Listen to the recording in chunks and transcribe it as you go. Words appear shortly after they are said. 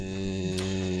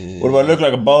What do I look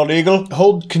like, a bald eagle?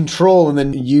 Hold control and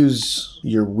then use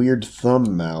your weird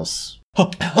thumb mouse.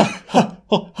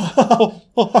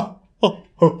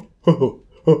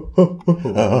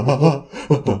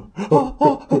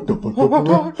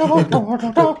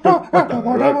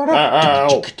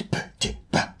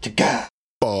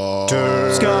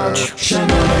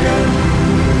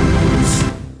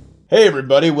 Hey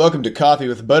everybody, welcome to Coffee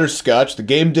with Butterscotch, the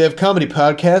game dev comedy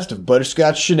podcast of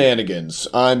Butterscotch Shenanigans.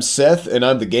 I'm Seth, and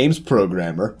I'm the games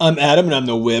programmer. I'm Adam, and I'm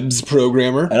the webs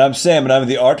programmer. And I'm Sam, and I'm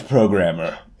the art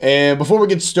programmer. And before we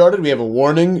get started, we have a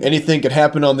warning. Anything could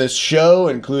happen on this show,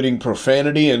 including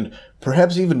profanity and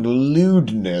perhaps even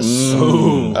lewdness.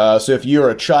 So if you're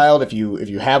a child, if you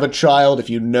have a child, if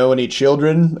you know any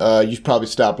children, you should probably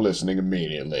stop listening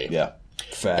immediately. Yeah.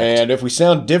 Fact. And if we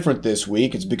sound different this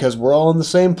week, it's because we're all in the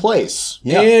same place.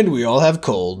 Yeah. And we all have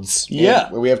colds.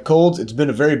 Yeah. We have colds. It's been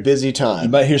a very busy You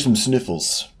time. might hear some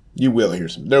sniffles. You will hear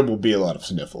some. There will be a lot of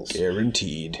sniffles.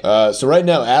 Guaranteed. So right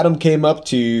now, Adam came up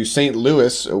to St.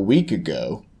 Louis a week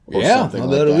ago. Or Yeah, something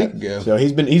about like a that. week ago. So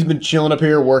he's been chilling up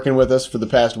here working with us for the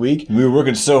past week. We were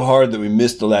working so hard that we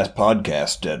missed the last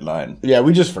podcast deadline. Yeah,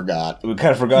 we just forgot. We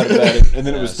kind of forgot about it, and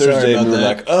then it was sorry Thursday, and we were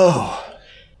about like, oh.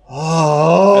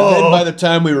 And then by the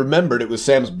time we remembered, it was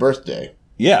Sam's birthday.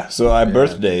 Yeah, so I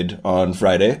birthdayed on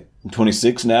Friday. I'm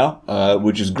 26 now,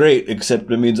 which is great, except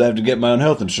it means I have to get my own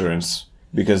health insurance.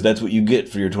 Because that's what you get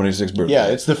for your 26th birthday. Yeah,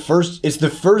 it's the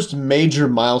first major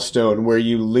milestone where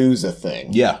you lose a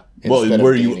thing. Yeah. Instead Well, of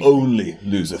where you gaining. only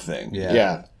lose a thing.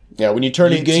 Yeah. Yeah, when you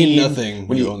turn You 18... gain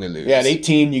nothing, you only lose. Yeah, at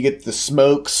 18, you get the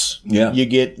smokes. Yeah. You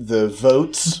get the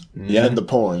votes. Yeah. And the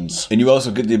porns. And you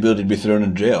also get the ability to be thrown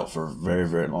in jail for a very,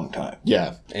 very long time.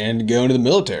 Yeah. And go into the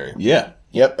military. Yeah.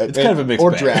 Yep. It's kind of a mixed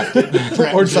Or bag. drafted.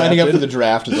 Or signing up for the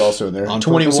draft is also in there. On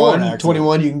purpose or an accident.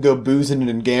 21, you can go boozing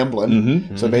and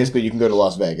gambling. So basically, you can go to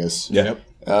Las Vegas. Yeah.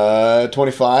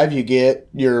 25, you get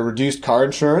your reduced car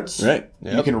insurance. Right.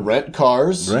 You can rent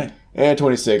cars. Right. And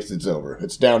 26, it's over.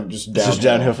 It's It's just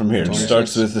downhill from here. It 26.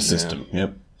 starts with the system.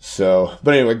 Yep. So,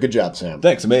 but anyway, good job, Sam.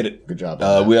 Thanks, I made it. Good job.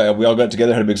 We all got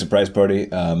together, had a big surprise party.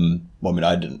 Well, I mean,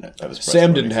 I didn't have a surprise Sam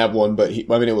party. didn't have one, but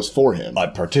it was for him. I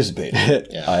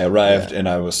participated. I arrived and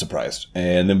I was surprised.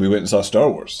 And then we went and saw Star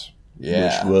Wars.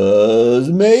 Yeah. Which was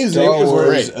amazing. Star It was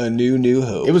Wars, great. a new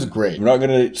hope. It was great. We're not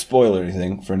going to spoil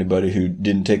anything for anybody who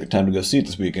didn't take the time to go see it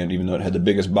this weekend, even though it had the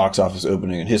biggest box office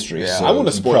opening in history. Yeah, So I want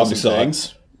to you spoil probably some saw it.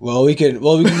 things. Well, we can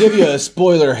give you a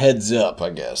spoiler heads up,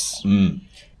 I guess.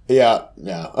 Yeah.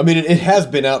 I mean, it has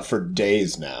been out for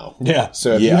days now. Yeah.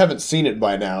 So if Yeah. you haven't seen it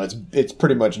by now, it's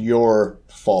pretty much your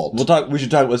fault. Let's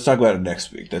talk about it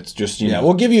next week. That's just, you Yeah, know,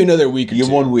 we'll give you another week or you two.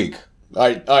 have 1 week. All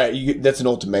right, that's an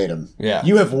ultimatum. Yeah.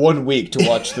 You have 1 week to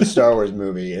watch the Star Wars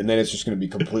movie, and then it's just going to be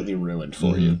completely ruined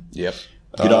for you. Yep.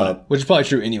 Get on it. Which is probably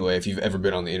true anyway if you've ever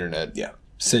been on the internet. Yeah.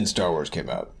 Since Star Wars came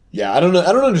out. Yeah, I don't know.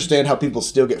 I don't understand how people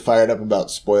still get fired up about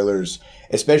spoilers,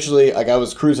 especially like I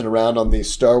was cruising around on the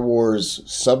Star Wars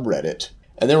subreddit,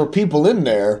 and there were people in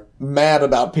there mad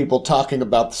about people talking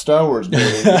about the Star Wars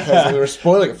movie because they were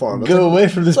spoiling it for them. Go away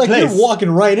from this It's like place. you're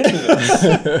walking right into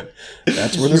this.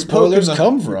 That's where the spoilers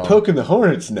come from. You're poking the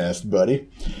hornet's nest, buddy.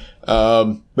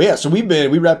 But yeah, so we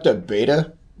wrapped up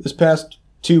beta this past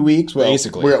 2 weeks. Well,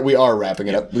 Basically. we are wrapping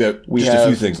it up. We got just a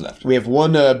few things left. We have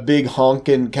one big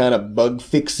honking kind of bug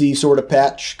fixy sort of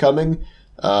patch coming.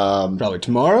 Probably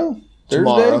tomorrow?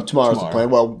 Tomorrow's Thursday? the plan.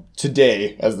 Well,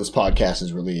 today, as this podcast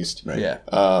is released. Right. Yeah.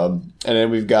 And then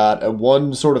we've got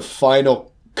one sort of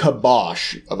final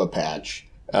kibosh of a patch.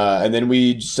 And then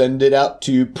we send it out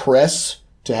to press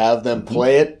to have them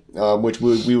play it, which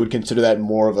we would consider that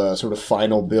more of a sort of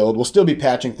final build. We'll still be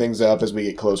patching things up as we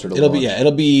get closer to launch.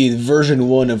 It'll be version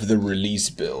 1 of the release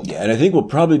build. Yeah, and I think we'll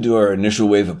probably do our initial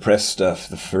wave of press stuff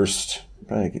the first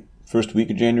week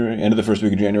of January, end of the first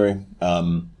week of January.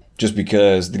 Just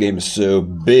because the game is so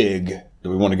big that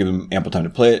we want to give them ample time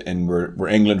to play it, and we're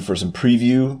angling for some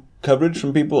preview coverage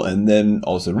from people, and then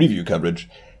also review coverage.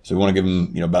 So we want to give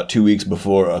them, about 2 weeks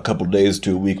before, a couple days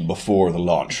to a week before the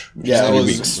launch. Which Yeah, is That 3 was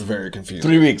weeks. very confusing.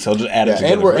 3 weeks. I'll just add it Yeah,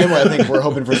 together. and I think we're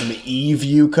hoping for some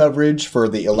e-view coverage for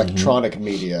the electronic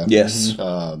media. Yes.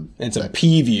 And some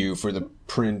P-view for the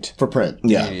print For print.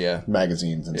 Yeah. media.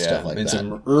 Magazines and Yeah. stuff like and that.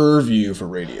 some view for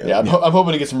radio. Yeah, I'm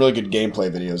hoping to get some really good gameplay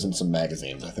videos and some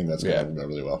magazines. I think that's going to go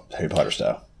really well. Harry Potter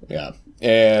style. Yeah.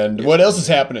 And what else is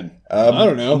happening? I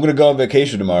don't know. I'm going to go on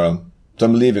vacation tomorrow. So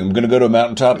I'm leaving. I'm going to go to a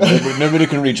mountaintop. Nobody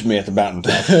can reach me at the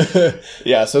mountaintop.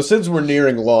 Yeah, so since we're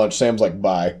nearing launch, Sam's like,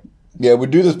 bye. Yeah, we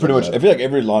do this pretty much. I feel like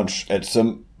every launch at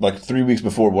some, 3 weeks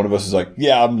before, one of us is like,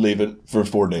 yeah, I'm leaving for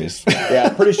 4 days. Yeah,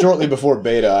 pretty shortly before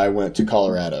beta, I went to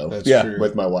Colorado. That's Yeah. true.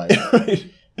 With my wife.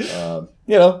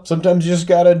 Sometimes you just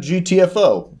got a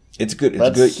GTFO. It's good.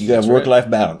 It's good. You got work-life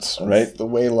balance, right? That's the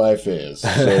way life is. So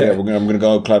yeah, I'm gonna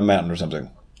go climb a mountain or something.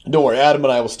 Don't worry, Adam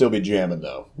and I will still be jamming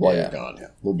though while Yeah. you're gone. Yeah.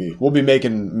 We'll be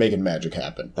making magic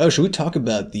happen. Oh, should we talk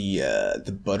about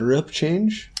the butter up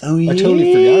change? Oh yeah, I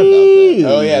totally forgot about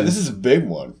that. Oh yeah, this is a big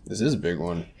one. This is a big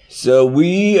one. So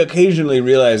we occasionally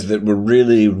realize that we're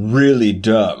really, really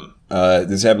dumb.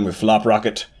 This happened with Flop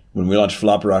Rocket. When we launched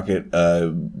Flop Rocket,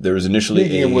 there was initially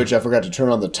Speaking of which, I forgot to turn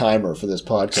on the timer for this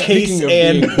podcast. case Speaking of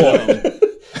and being point.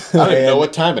 I don't even know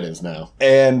what time it is now.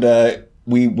 And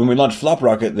when we launched Flop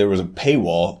Rocket, there was a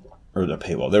paywall, or the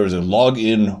paywall. There was a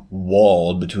login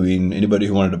wall between anybody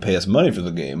who wanted to pay us money for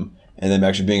the game and them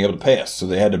actually being able to pay us. So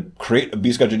they had to create a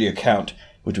B-Scotch ID account,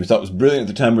 which we thought was brilliant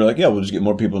at the time. We were like, yeah, we'll just get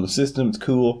more people in the system. It's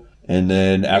cool. And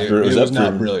then after It was was up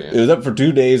not for brilliant. it was up for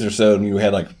 2 days or so, and you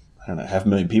had like, I don't know,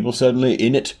 500,000 people suddenly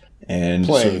in it and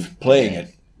sort of playing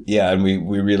it. Yeah, and we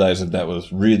realized that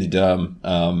was really dumb.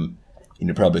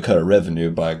 Probably cut our revenue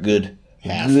by a good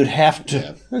half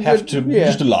to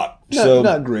just a lot.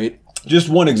 Not great. Just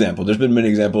one example. There's been many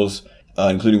examples,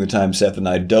 including the time Seth and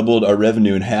I doubled our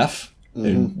revenue in half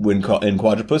in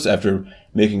Quadrupus after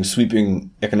making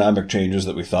sweeping economic changes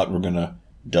that we thought were going to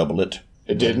double it.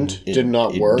 It didn't. Did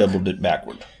not work. Doubled it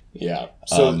backward. Yeah.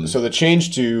 So the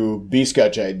change to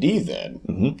B-Scotch ID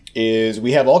then is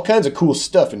we have all kinds of cool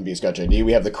stuff in B-Scotch ID.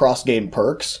 We have the cross-game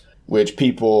perks, which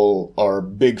people are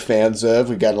big fans of.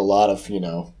 We've got a lot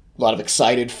of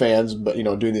excited fans, but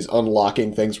doing these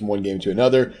unlocking things from one game to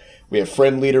another. We have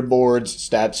friend leaderboards,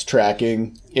 stats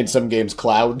tracking, in some games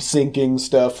cloud syncing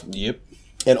stuff. Yep.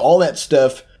 And all that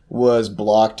stuff was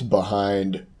blocked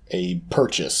behind a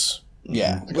purchase.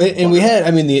 Yeah, and we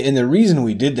had. The reason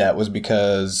we did that was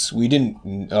because we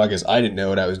didn't. I guess I didn't know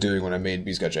what I was doing when I made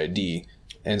B-Scotch ID,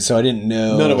 and so I didn't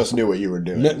know. None of us knew what you were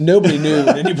doing. Nobody knew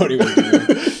what anybody was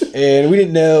doing, and we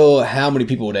didn't know how many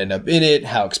people would end up in it,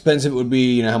 how expensive it would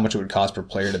be, how much it would cost per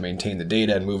player to maintain the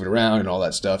data and move it around and all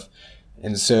that stuff.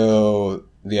 And so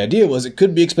the idea was it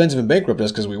could be expensive and bankrupt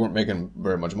us because we weren't making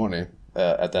very much money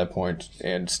at that point,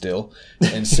 and still.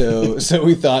 And so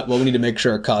we thought, well, we need to make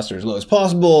sure our costs are as low as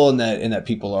possible, and that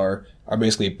people are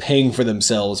basically paying for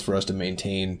themselves for us to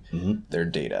maintain their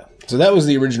data. So that was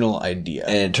the original idea.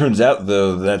 And it turns out,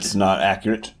 though, that's not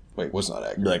accurate. Wait, what's not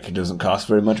accurate? Like, it doesn't cost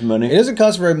very much money. It doesn't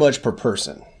cost very much per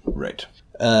person. Right.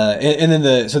 And then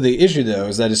the issue though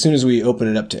is that as soon as we open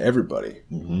it up to everybody,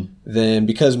 then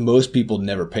because most people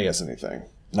never pay us anything,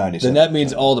 then that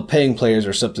means all the paying players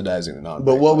are subsidizing the non-paying.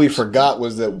 But what we forgot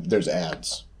was that there's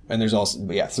ads. And there's also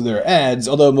so there are ads,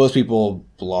 although most people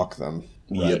block them.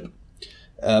 Yep.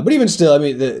 But even still,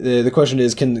 the question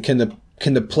is, can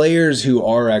the players who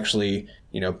are actually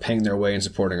paying their way and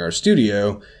supporting our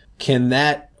studio, can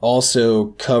that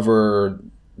also cover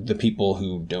the people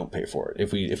who don't pay for it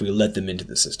if we let them into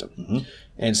the system?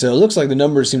 And so it looks like the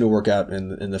numbers seem to work out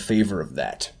in the favor of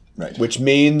that. Right. Which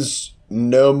means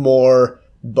no more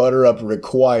butter up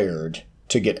required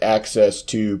to get access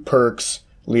to perks,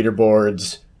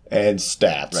 leaderboards, and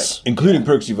stats. Right. Including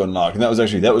perks you've unlocked. And that was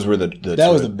where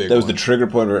the trigger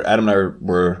point where Adam and I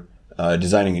were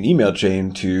designing an email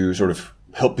chain to sort of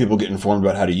help people get informed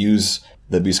about how to use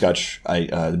the B-Scotch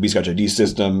ID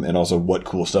system and also what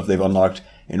cool stuff they've unlocked,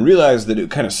 and realized that it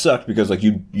kind of sucked because like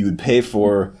you would pay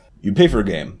for a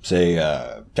game, say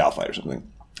Talfight or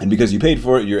something, and because you paid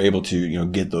for it, you're able to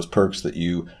get those perks that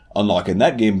you unlock in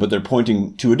that game, but they're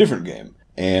pointing to a different game.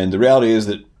 And the reality is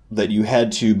that you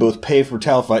had to both pay for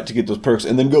Talfight to get those perks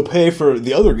and then go pay for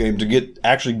the other game to get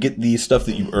the stuff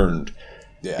that you earned.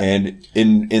 Yeah. And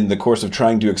in the course of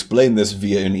trying to explain this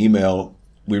via an email,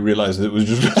 we realized that it was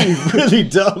just really, really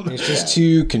dumb. It's just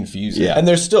too confusing. Yeah. And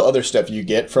there's still other stuff you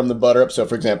get from the butter up. So,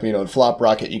 for example, in Flop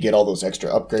Rocket, you get all those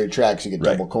extra upgrade tracks. You get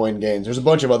double coin gains. There's a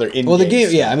bunch of other in-game the game,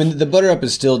 stuff. the butter up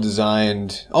is still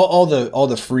designed. All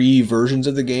the free versions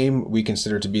of the game we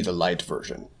consider to be the light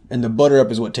version, and the butter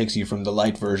up is what takes you from the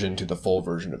light version to the full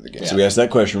version of the game. So we asked that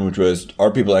question, which was,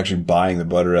 are people actually buying the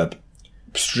butter up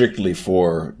strictly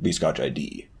for B-Scotch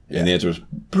ID? And the answer was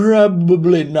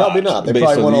probably not. Probably not. They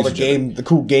probably want all the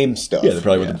cool game stuff. Yeah, they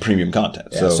probably want the premium content.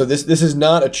 Yeah, so this is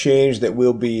not a change that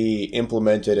will be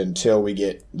implemented until we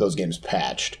get those games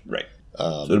patched. Right.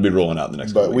 So it'll be rolling out in the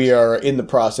next But couple we weeks. are in the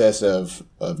process of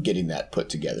of getting that put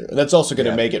together. And that's also going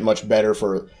to make it much better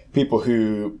for people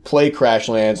who play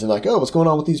Crashlands and like, oh, what's going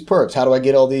on with these perks? How do I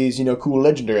get all these, cool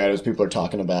legendary items people are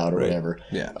talking about or whatever?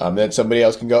 Yeah. Then somebody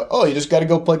else can go, oh, you just got to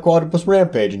go play Quadrupus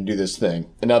Rampage and do this thing.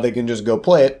 And now they can just go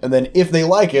play it. And then if they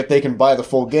like it, they can buy the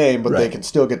full game, but they can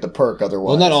still get the perk otherwise.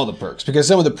 Well, not all the perks, because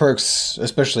some of the perks,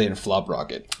 especially in Flop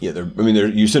Rocket. Yeah,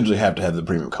 you essentially have to have the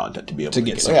premium content to be able to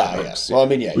get it. some perks.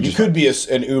 Well, you could be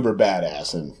an uber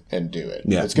badass and do it.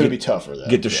 Yeah. It's going to be tougher, though.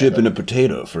 Get to ship in a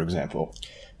potato, for example.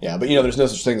 Yeah, but there's no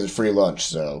such thing as free lunch,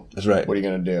 so that's right. What are you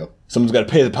going to do? Someone's got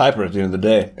to pay the piper at the end of the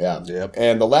day. Yeah. Yep.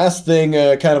 And the last thing,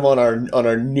 kind of on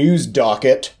our news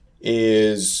docket,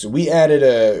 is we added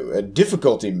a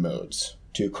difficulty modes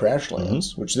to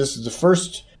Crashlands, which this is the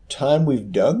first time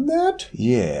we've done that.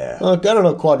 Yeah. I don't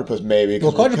know, Quadrupus maybe.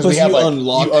 Well, Quadrupus you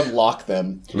unlock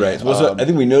them. Right. Well, so I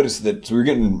think we noticed that we were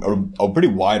getting a pretty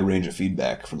wide range of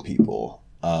feedback from people,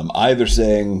 either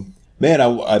saying, man,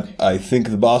 I think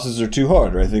the bosses are too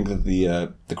hard, or I think that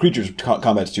the creatures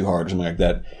combat's too hard, or something like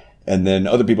that. And then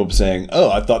other people saying,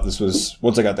 oh, I thought this was,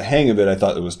 once I got the hang of it, I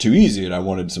thought it was too easy, and I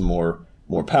wanted some more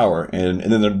power. And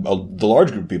then the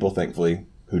large group of people, thankfully,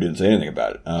 who didn't say anything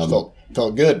about it.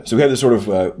 Felt good. So we have this sort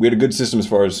of we had a good system as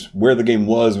far as where the game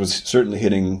was certainly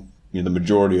hitting the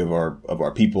majority of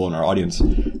our people and our audience.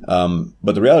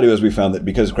 But the reality was we found that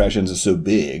because Crashlands is so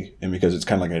big, and because it's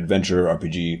kind of like an adventure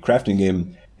RPG crafting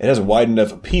game, it has a wide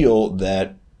enough appeal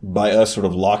that by us sort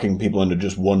of locking people into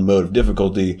just one mode of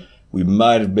difficulty, we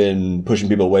might have been pushing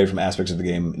people away from aspects of the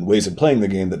game and ways of playing the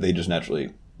game that they just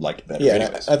naturally liked better.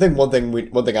 Yeah, I think one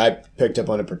thing I picked up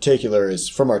on in particular is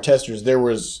from our testers, there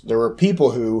were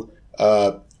people who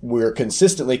were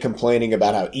consistently complaining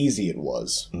about how easy it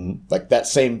was. Mm-hmm. Like that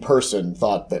same person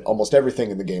thought that almost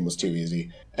everything in the game was too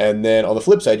easy. And then on the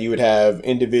flip side, you would have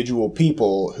individual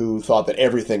people who thought that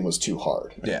everything was too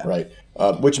hard. Yeah. Right.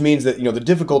 Which means that, the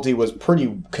difficulty was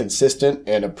pretty consistent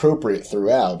and appropriate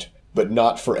throughout, but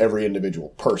not for every individual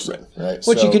person. Right.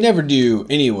 Which you could never do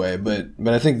anyway. But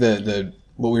I think the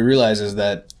what we realize is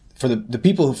that for the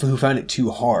people who found it too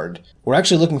hard, were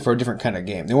actually looking for a different kind of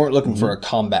game. They weren't looking for a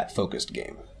combat-focused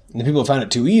game. And the people who found it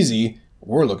too easy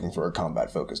were looking for a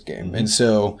combat-focused game. Mm-hmm. And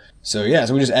so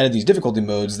we just added these difficulty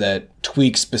modes that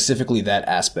tweak specifically that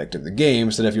aspect of the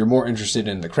game, so that if you're more interested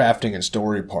in the crafting and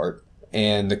story part,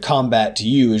 and the combat to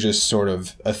you is just sort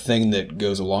of a thing that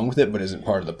goes along with it but isn't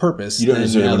part of the purpose, you don't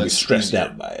necessarily want to be stressed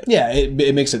out by it. Yeah,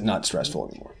 it makes it not stressful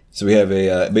anymore. So we have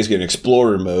basically an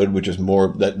explorer mode, which is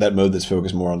more that mode that's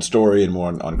focused more on story and more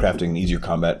on crafting and easier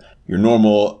combat. Your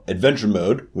normal adventure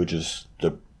mode, which is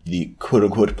the quote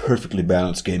unquote perfectly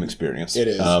balanced game experience. It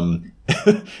is. And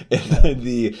then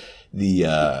the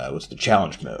what's the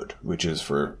challenge mode, which is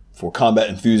for combat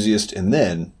enthusiasts, and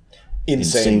then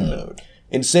insane mode.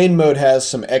 Insane mode has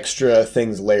some extra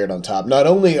things layered on top. Not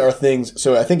only are things,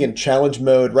 so I think in challenge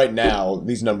mode right now,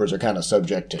 these numbers are kind of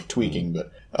subject to tweaking,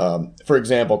 but for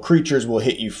example, creatures will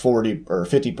hit you 40 or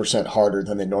 50% harder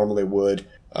than they normally would,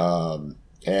 and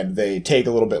they take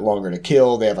a little bit longer to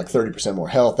kill. They have like 30% more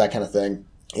health, that kind of thing.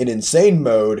 In insane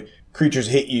mode, creatures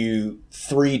hit you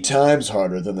 3 times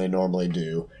harder than they normally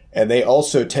do, and they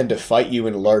also tend to fight you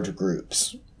in large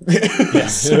groups.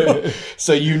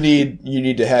 so you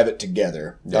need to have it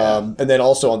together. Yeah. And then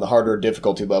also on the harder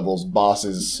difficulty levels,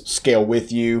 bosses scale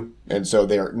with you, and so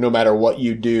no matter what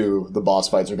you do, the boss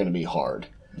fights are going to be hard.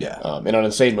 Yeah. And on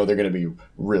insane mode, they're going to be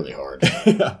really hard.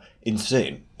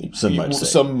 Insane.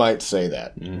 Some might say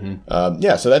that.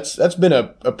 Mm-hmm. So that's been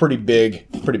a pretty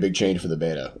big change for the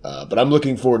beta. But I'm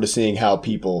looking forward to seeing how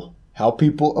people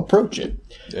approach it.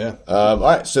 Yeah. All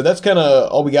right, so that's kind of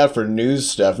all we got for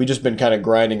news stuff. We've just been kind of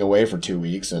grinding away for 2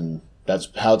 weeks, and that's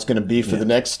how it's going to be for the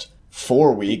next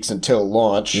 4 weeks until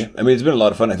launch. Yeah. I mean, it's been a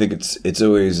lot of fun. I think it's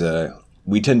always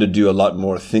we tend to do a lot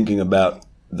more thinking about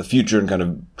the future and kind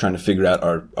of trying to figure out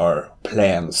our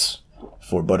plans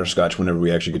for Butterscotch whenever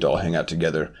we actually get to all hang out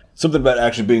together. Something about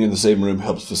actually being in the same room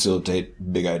helps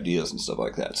facilitate big ideas and stuff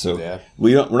like that. So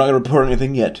we're not going to report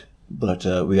anything yet. But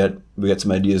we got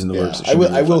some ideas in the works.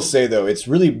 I will say though, it's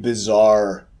really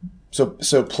bizarre.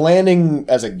 So planning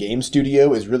as a game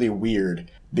studio is really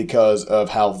weird because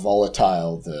of how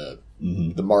volatile the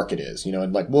market is.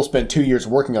 And like we'll spend 2 years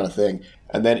working on a thing,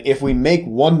 and then if we make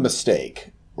one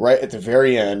mistake right at the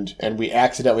very end and we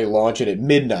accidentally launch it at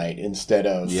midnight instead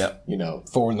of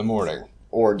 4 a.m.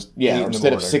 or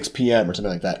instead of 6 p.m. or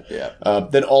something like that. Yeah.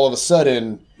 Then all of a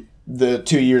sudden, the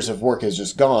 2 years of work is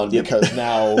just gone because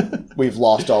now we've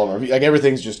lost all of our...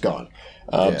 everything's just gone.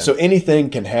 So anything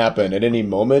can happen at any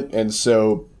moment. And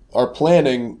so our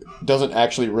planning doesn't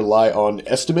actually rely on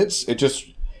estimates. It just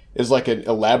is like an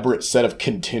elaborate set of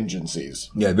contingencies.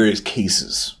 Yeah, various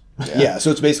cases. Yeah,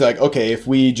 so it's basically like, okay, if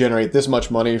we generate this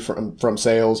much money from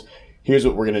sales, here's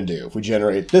what we're going to do. If we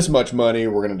generate this much money,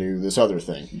 we're going to do this other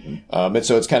thing. And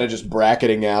so it's kind of just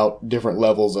bracketing out different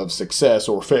levels of success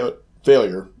or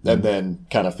failure, and then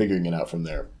kind of figuring it out from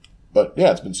there. But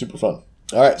yeah, it's been super fun.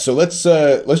 All right, so let's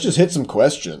just hit some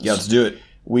questions. Yeah, let's do it.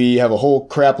 We have a whole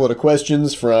crap load of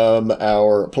questions from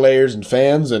our players and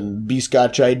fans and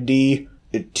B-Scotch ID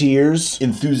tiers.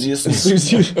 Enthusiasts.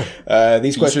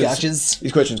 These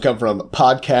questions come from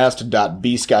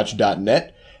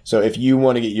podcast.bscotch.net. So if you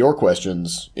want to get your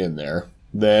questions in there,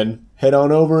 then head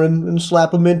on over and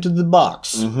slap them into the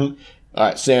box. Mm-hmm. All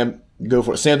right, Sam, go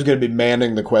for it. Sam's going to be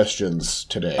manning the questions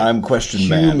today. I'm question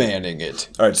man. Manning it.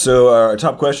 All right, so our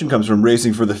top question comes from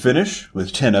Racing for the Finish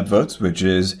with 10 upvotes, which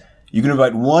is, you can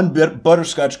invite one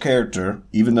butterscotch character,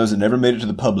 even those that never made it to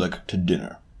the public, to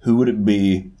dinner. Who would it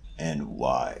be and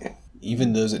why?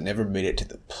 Even those that never made it to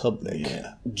the public.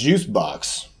 Yeah.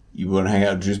 Juicebox. You want to hang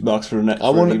out at Juicebox for an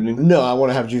evening? I want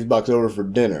to have Juicebox over for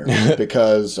dinner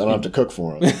because I don't have to cook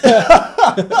for him.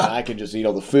 I can just eat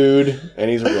all the food, and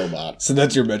he's a robot. So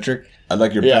that's your metric? I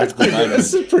like your practical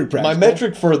This is pretty practical. My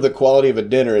metric for the quality of a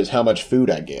dinner is how much food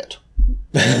I get.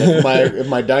 And if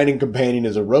my dining companion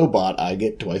is a robot, I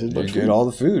get twice as much You food. get all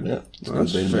the food. Yeah.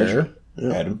 That's fair.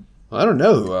 Adam. I don't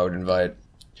know who I would invite.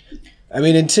 I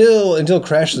mean, until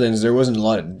Crashlands, there wasn't a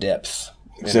lot of depth.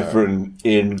 Except for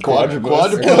in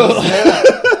Quadrupus. Yeah.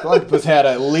 Quadrupus had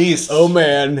at least 3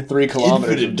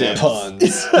 kilometers of depth.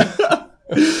 Puns.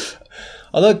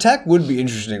 Although Tak would be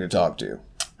interesting to talk to.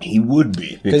 He would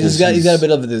be. Because he's got a bit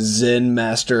of the Zen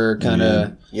master kind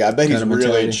of... Yeah, I bet he's really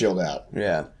mentality. chilled out.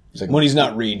 Yeah. He's like, when he's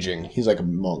not raging. He's like a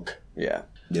monk. Yeah.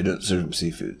 They don't serve him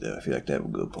seafood, though. I feel like that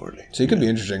would go poorly. So it could be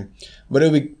interesting. But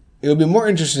it would be more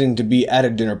interesting to be at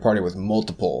a dinner party with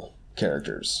multiple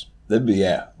characters. That'd be,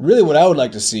 yeah. Really what I would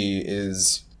like to see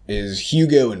is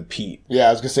Hugo and Pete. Yeah,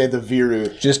 I was going to say the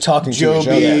Viru. Just talking to each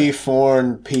Joby, other.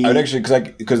 Forn, Pete. I would actually,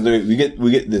 because we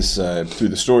get this through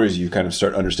the stories. You kind of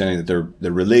start understanding that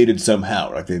they're related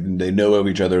somehow. Like they know of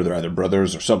each other. They're either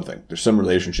brothers or something. There's some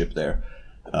relationship there.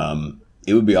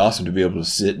 It would be awesome to be able to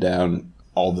sit down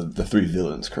all the 3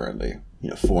 villains currently.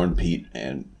 Forn, Pete,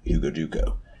 and Hugo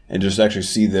Juco. And just actually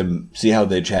see how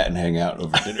they chat and hang out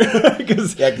over dinner.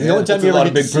 Because the only time you ever a lot get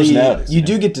of big to see, personalities. you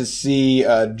do get to see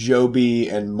Joby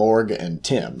and Morg and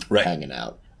Tim Right. hanging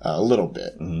out a little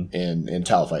bit in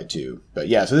Tile Fight 2. But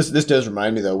yeah, so this does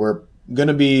remind me though, we're going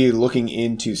to be looking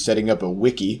into setting up a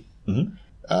wiki,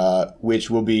 which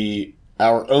will be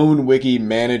our own wiki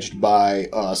managed by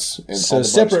us. And So all the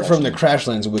separate from the Butterscotch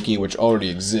Crashlands wiki, which already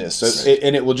exists. team.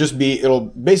 And it'll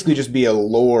basically just be a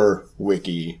lore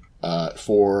wiki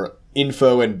for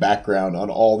info and background on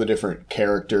all the different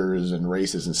characters and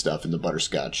races and stuff in the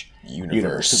Butterscotch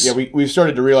universe. Yeah, we've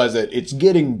started to realize that it's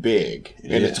getting big,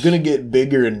 and it's going to get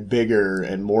bigger and bigger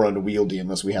and more unwieldy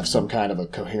unless we have some kind of a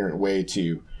coherent way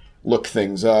to look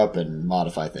things up and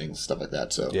modify things, stuff like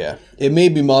that. So Yeah. It may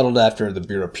be modeled after the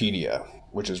Bureaupedia,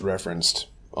 which is referenced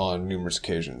on numerous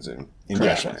occasions in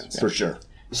Crashlands. for sure.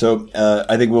 So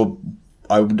I think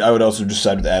I would also just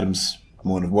side with Adam's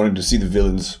wanting to see the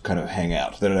villains kind of hang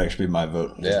out. That would actually be my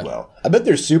vote as well. I bet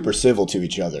they're super civil to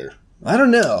each other. I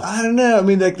don't know. I don't know. I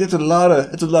mean, like that's a lot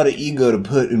of ego to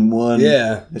put in one.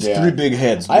 Yeah. It's 3 big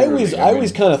heads. I literally.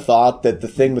 always kind of thought that the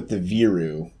thing with the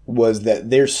Viru was that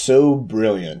they're so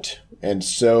brilliant and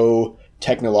so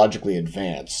technologically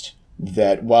advanced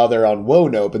that while they're on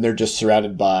Wonope and they're just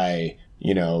surrounded by,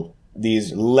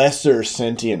 these lesser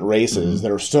sentient races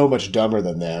that are so much dumber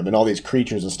than them and all these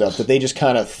creatures and stuff, that they just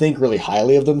kind of think really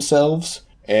highly of themselves,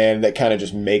 and that kind of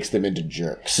just makes them into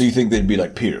jerks. So you think they'd be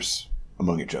like peers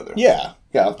among each other? Yeah.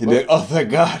 They'd be like, oh, thank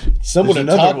God. Someone There's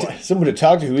to another talk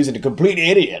one. to who isn't a complete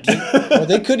idiot. Well,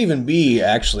 they could even be,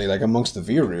 actually, like amongst the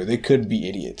Viru, they could be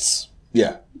idiots.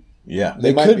 Yeah. Yeah.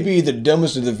 They might could be. be the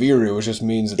dumbest of the Viru, which just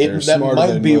means that they're that smarter might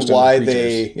than be most why other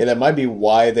creatures. that might be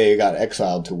why they got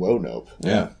exiled to Wonope.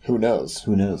 Yeah. Who knows?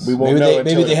 Who knows? We won't Maybe know they,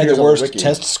 until maybe it they had appears the on worst wiki.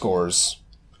 test scores.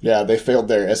 Yeah, they failed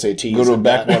their SATs. Go to a and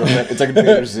backwater. It's like a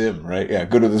computer sim, right? Yeah.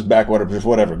 Go to this backwater,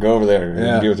 whatever. Go over there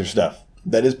and deal with your stuff.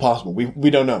 That is possible. We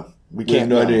don't know. We We have can't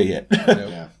no know. idea yet.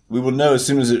 Yeah. We will know as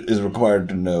soon as it is required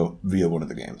to know via one of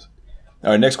the games.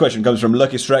 All right, next question comes from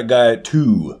Lucky Strike Guy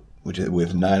 2,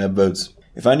 with 9 upvotes.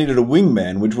 If I needed a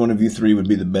wingman, which one of you 3 would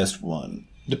be the best one?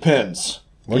 Depends.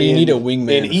 What do you need a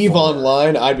wingman In EVE for?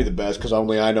 Online, I'd be the best because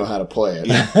only I know how to play it.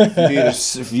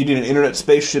 If you need an internet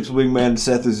spaceship's wingman,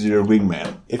 Seth is your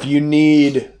wingman. If you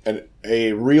need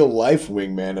a real life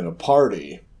wingman in a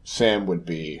party, Sam would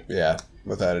be. Yeah,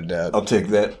 without a doubt. I'll take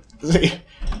that.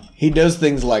 He does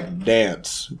things like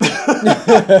dance.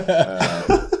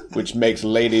 which makes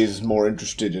ladies more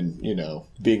interested in,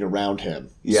 being around him.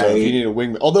 Yeah, so if you need a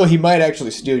wingman, although he might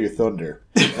actually steal your thunder.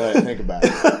 Think about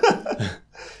it.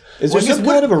 Is there some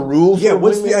kind of a rule for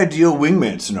what's the ideal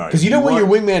wingman scenario? Because you don't want your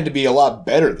wingman to be a lot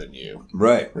better than you.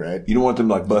 Right. Right. You don't want them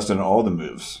like busting all the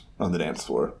moves on the dance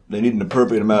floor. They need an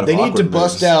appropriate amount of They need to awkward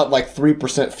bust moves. out like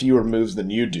 3% fewer moves than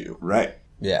you do. Right.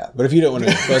 Yeah, but if you don't want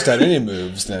to bust out any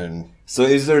moves, then So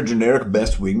is there a generic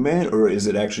best wingman, or is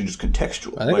it actually just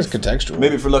contextual? I think it's contextual.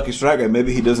 Maybe for Lucky Strike Guy,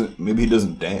 maybe he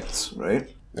doesn't dance, right?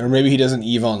 or maybe he doesn't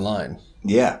EVE online.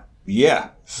 Yeah. Yeah.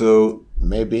 So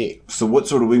Maybe. what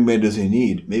sort of wingman does he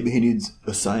need? Maybe he needs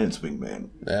a science wingman,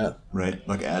 Yeah. right?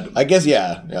 Like Adam. I guess,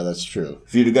 yeah. Yeah, that's true.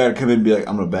 If you had a guy to come in and be like,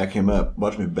 I'm going to back him up.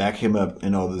 Watch me back him up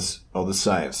in all this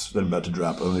science that I'm about to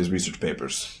drop on these research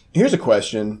papers. Here's a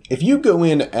question. If you go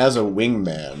in as a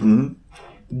wingman,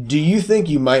 do you think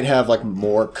you might have like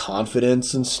more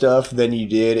confidence and stuff than you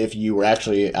did if you were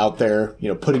actually out there,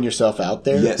 putting yourself out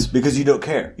there? Yes, because you don't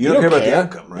care. You don't care about the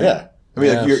outcome, right? Yeah. I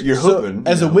mean, like, Yeah. you're So, hoping.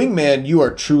 as a wingman, you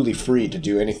are truly free to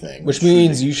do anything. Which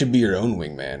means you should be your own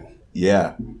wingman.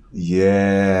 Yeah.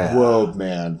 Yeah. Whoa,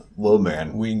 man. Whoa,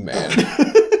 man.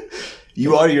 Wingman.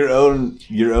 You are your own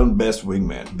best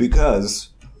wingman, because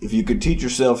if you could teach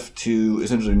yourself to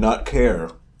essentially not care,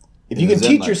 If you can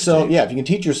Zen-like teach yourself, state. if you can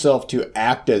teach yourself to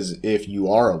act as if you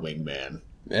are a wingman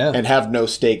Yeah. and have no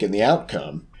stake in the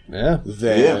outcome, yeah.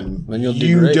 then Then you'll do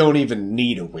you great. don't even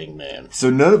need a wingman. so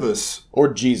none of us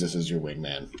Or Jesus is your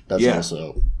wingman. That's Yeah.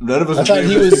 also. I thought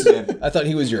he was. I thought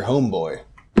he was your homeboy.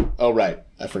 Oh, right.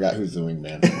 I forgot who's the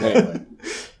wingman. Anyway.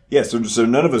 Yeah, so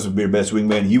none of us would be your best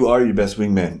wingman. You are your best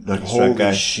wingman. Lucky Strike Holy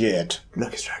Guy. shit.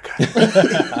 Lucky Strike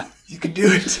Guy. You can do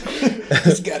it.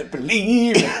 Just gotta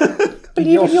believe.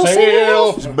 Believe in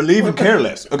yourself. Believe and care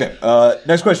less. Okay,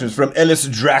 next question is from Ellis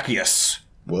Dracius.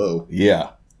 Whoa. Yeah.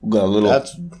 We got a little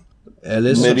That's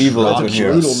Ellis medieval that's a into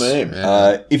here. brutal name.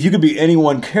 If you could be any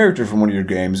one character from one of your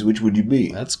games, which would you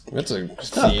be? That's a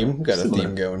theme. We've got a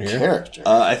theme going here. Character.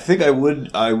 I think I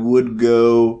would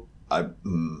go.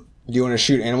 Do you want to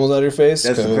shoot animals out of your face?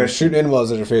 That's the 'Cause question. shooting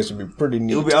animals out of your face would be pretty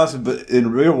neat. It would be awesome, but in the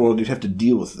real world, you'd have to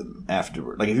deal with them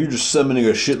afterward. Like if you're just summoning a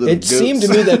shitload of It goats. seemed to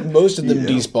me that most of them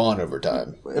despawn over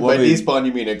time. By despawn,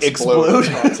 you mean explode.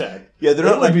 Contact. Yeah, they're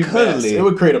not It would be like cuddly. mess. It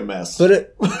would create a mess.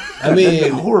 But I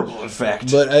mean, horrible, in fact.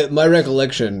 but my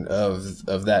recollection of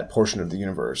that portion of the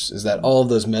universe is that all of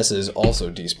those messes also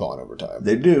despawn over time.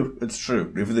 They do. It's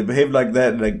true. If they behave like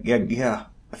that, like yeah.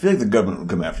 I feel like the government would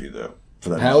come after you though. For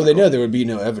that. How would they know? There would be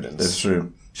no evidence. That's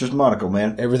true. It's just monocle,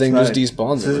 man. Everything It's just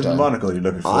despawns It's over just time. monocle you're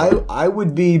looking for. I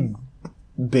would be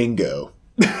Bingo.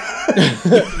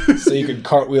 So you could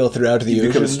cartwheel throughout the You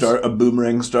become oceans. a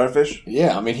boomerang starfish.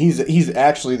 Yeah, I mean he's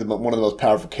actually one of the most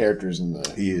powerful characters in the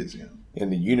He is. Yeah.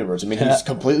 universe. I mean he's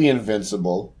completely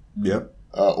invincible. Yep.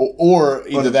 Or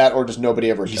either that or just nobody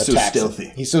ever He's so attacks stealthy.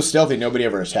 him. He's so stealthy nobody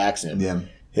ever attacks him. Yeah.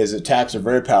 His attacks are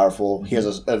very powerful. He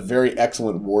has a very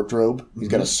excellent wardrobe. He's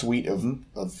got a suite of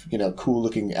cool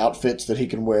looking outfits that he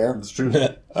can wear. It's true.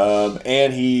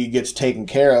 And he gets taken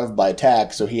care of by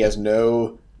tax, so he has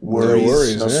no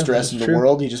worries, no yeah, stress that's in the true.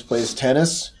 world. He just plays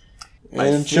tennis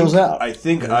and chills out. I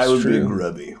think I would be true.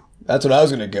 Grubby. That's what I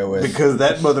was going to go with. Because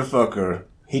that motherfucker,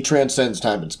 He transcends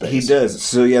time and space. he does.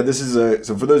 So yeah, this is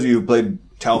so for those of you who played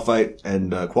Talfight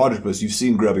and Quadrupus, you've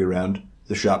seen Grubby around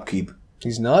the shopkeep.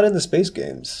 He's not in the space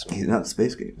games. He's not in the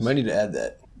space games. Might need to add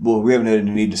that. Well, we haven't had any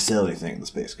need to sell anything in the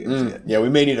space games yet. Yeah, we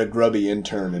may need a grubby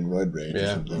intern in Roid Rage or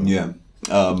Yeah. something. Yeah.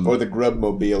 Or the Grub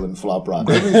Mobile in Flop Rock.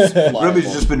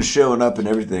 Grubby's just been showing up and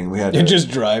everything. We had It to, just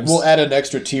drives. We'll add an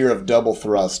extra tier of double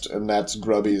thrust, and that's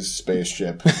Grubby's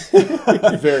spaceship.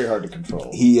 Very hard to control.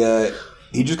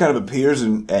 he just kind of appears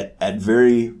at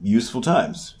very useful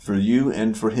times for you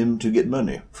and for him to get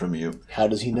money from you. How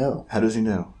does he know? How does he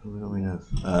know? Who knows?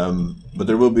 But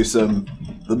there'll be some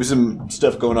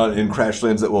stuff going on in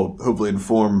Crashlands that will hopefully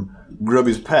inform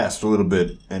Grubby's past a little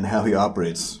bit and how he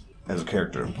operates as a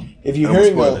character. If you're I won't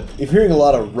hearing spoil a, it. if you're hearing a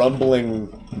lot of rumbling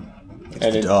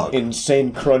and the dog.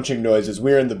 insane crunching noises,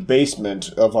 we're in the basement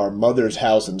of our mother's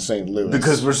house in St. Louis.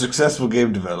 Because we're successful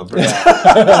game developers.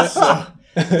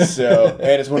 So,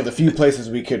 and it's one of the few places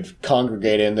we could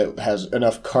congregate in that has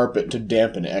enough carpet to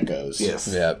dampen echoes. Yes.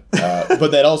 yeah.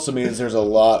 But that also means there's a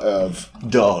lot of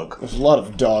Dog.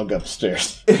 dog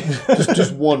upstairs.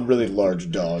 just one really large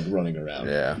dog running around.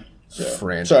 Yeah. So,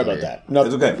 Frantically. sorry about that. No,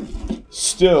 It's okay.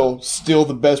 still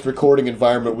the best recording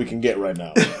environment we can get right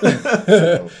now.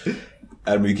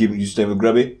 Adam, you staying with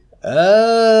Grubby?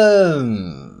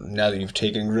 Now that you've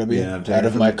taken Grubby Yeah, I've taken out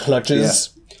of him. my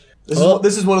clutches,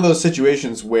 This is one of those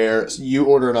situations where you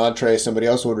order an entree, somebody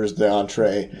else orders the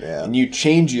entree, and you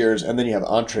change yours, and then you have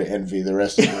entree envy the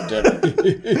rest of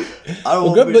the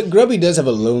dinner. But Grubby does have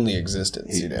a lonely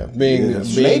existence,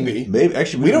 Maybe.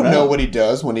 Actually, We don't know what he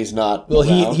does when he's not. Well,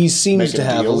 around he seems to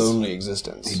making have deals. a lonely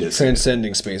existence. He does.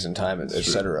 Transcending space and time,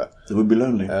 etc. It would be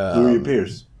lonely. Who are your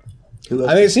peers? I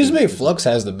mean, it seems to me Flux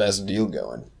has the best deal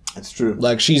going. That's true.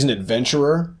 Like, she's an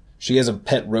adventurer. She has a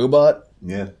pet robot.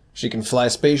 Yeah. She can fly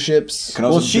spaceships. Can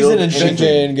also she's build an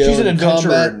anything. Go She's an into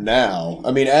adventurer combat. now.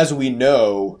 I mean, as we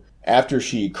know, after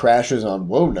she crashes on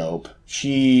Wonope,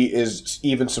 she is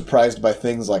even surprised by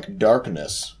things like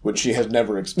darkness, which she has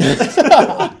never experienced.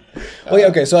 Well, yeah,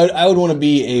 okay, so I would want to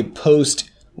be a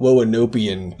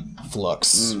post-Wowanopian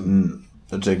Flux.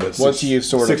 I'll take that. Once you've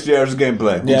sort of- 60 hours of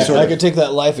gameplay. Yeah, sort I of- could take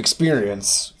that life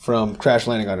experience from crash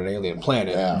landing on an alien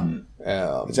planet.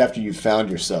 It's after you've found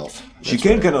yourself. She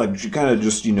kind of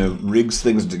just rigs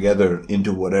things together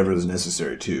into whatever is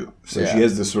necessary too. So Yeah. she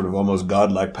has this sort of almost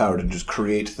godlike power to just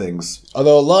create things.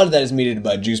 Although a lot of that is mediated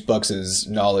by Juicebucks'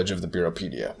 knowledge of the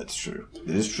Bureaupedia. That's true.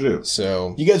 It is true.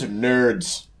 So You guys are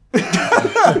nerds.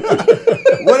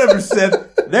 Whatever, Seth.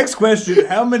 Next question: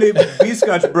 how many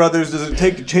B-Scotch brothers does it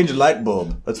take to change a light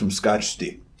bulb? That's from Scotch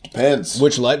Steve. Depends.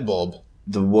 which light bulb?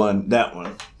 That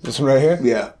one. This one right here?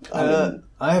 Yeah.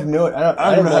 I have no.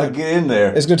 I don't know how to get in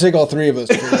there. It's going to take all three of us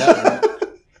to figure that one out.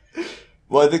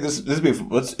 Well, I think this would be.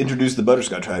 Let's introduce the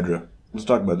Butterscotch Hydra. Let's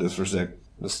talk about this for a sec.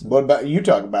 What about you?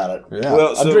 Talk about it. Yeah.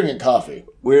 Well, I'm drinking coffee.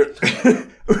 we were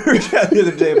chatting the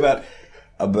other day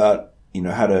about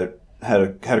how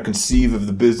to conceive of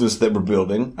the business that we're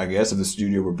building. I guess of the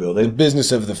studio we're building.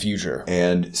 Business of the future.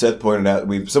 And Seth pointed out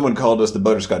someone called us the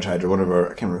Butterscotch Hydra. I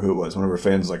can't remember who it was. One of our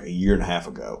fans like a year and a half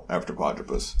ago after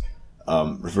Quadrupus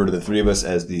referred to the three of us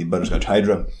as the Butterscotch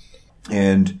Hydra.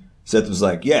 And Seth was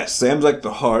like, "Yes, Sam's like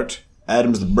the heart,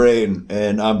 Adam's the brain,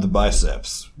 and I'm the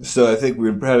biceps." So I think we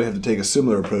would probably have to take a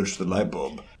similar approach to the light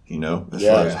bulb. As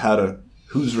far as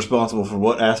who's responsible for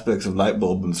what aspects of light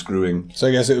bulb unscrewing. So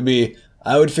I guess it would be,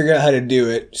 I would figure out how to do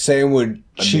it. Sam would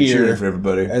I'd be cheering cheer for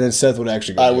everybody. and then Seth would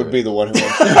actually go I do would it. be the one who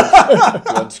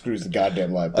unscrews the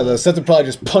goddamn light bulb. Although Seth would probably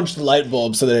just punch the light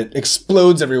bulb so that it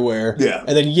explodes everywhere. Yeah.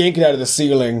 And then yank it out of the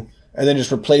ceiling and then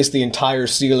just replace the entire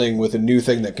ceiling with a new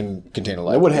thing that can contain a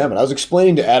light That bulb. would happen. I was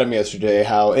explaining to Adam yesterday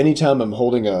how anytime I'm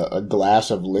holding a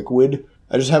glass of liquid,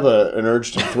 I just have an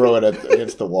urge to throw it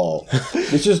against the wall.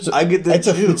 It's just I get that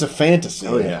too. It's a fantasy.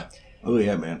 Oh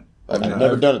yeah, man. I've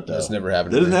never done it though. That's never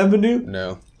happened. That to doesn't me. happen to you?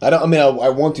 No. I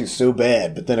want to so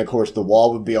bad, but then of course the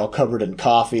wall would be all covered in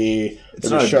coffee.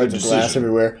 There'd not be a shards good of glass decision.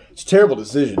 everywhere. It's a terrible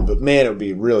decision, but man, it would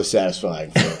be really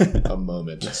satisfying for a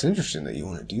moment. It's interesting that you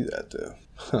want to do that, though.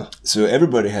 So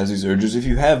everybody has these urges. If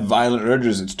you have violent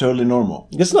urges, it's totally normal.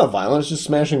 It's not violent. It's just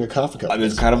smashing a coffee cup. I mean,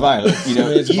 it's kind of violent. I mean,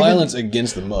 it's even- violence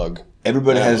against the mug.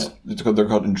 Everybody has. They're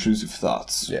called intrusive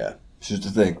thoughts. Yeah. It's just a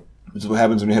thing. It's what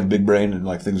happens when you have a big brain and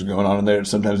like things are going on in there.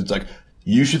 Sometimes it's like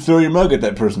you should throw your mug at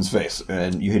that person's face,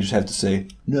 and you just have to say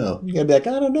no. You gotta be like,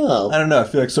 I don't know. I don't know. I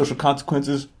feel like social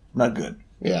consequences not good.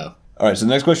 Yeah. All right. So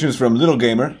the next question is from Little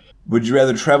Gamer. Would you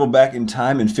rather travel back in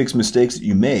time and fix mistakes that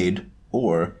you made,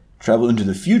 or travel into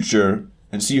the future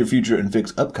and see your future and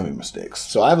fix upcoming mistakes?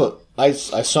 So I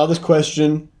saw this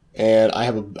question, and I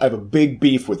have a big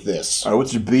beef with this. All right.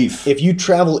 What's your beef? If you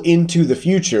travel into the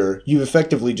future, you've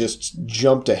effectively just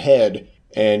jumped ahead,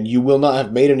 and you will not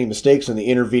have made any mistakes in the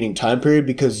intervening time period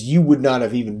because you would not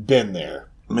have even been there.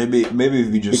 Maybe if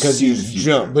you just Because see you the future.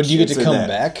 jumped. But do you get to Say come that.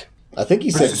 back? I think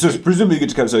he said. So presumably you get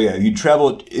to come. So yeah, you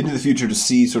travel into the future to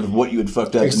see sort of what you had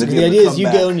fucked up. And then The you have to idea come is you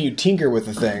back. go and you tinker with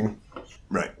the thing,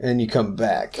 Right. and you come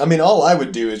back. I mean, all I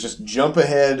would do is just jump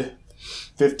ahead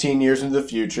 15 years into the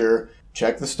future,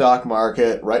 check the stock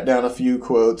market, write down a few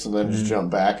quotes, and then just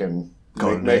jump back and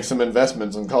Call it a day. make some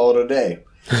investments and call it a day.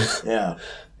 Yeah.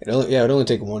 It would only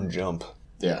take one jump.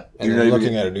 Yeah. And You're then not looking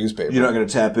even- at a newspaper. You're not going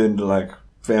to tap into like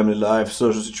family life,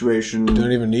 social situation,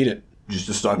 Don't even need it. just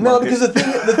the stock No, market. because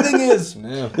the thing is,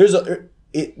 No.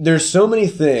 there's so many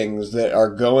things that are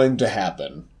going to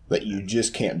happen that you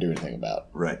just can't do anything about.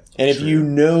 right. And if you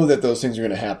know that those things are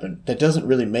going to happen, that doesn't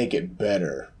really make it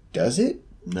better, does it?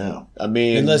 No. I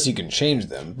mean, Unless you can change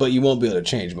them, but you won't be able to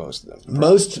change most of them.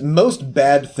 most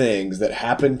bad things that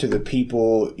happen to the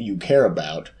people you care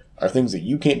about are things that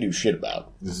you can't do shit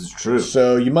about. This is true.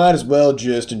 So you might as well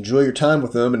just enjoy your time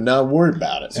with them and not worry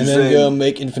about it. And you're then saying- go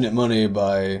make infinite money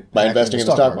by hacking investing in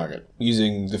the stock market.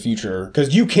 using the future.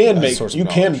 Because you can As a source of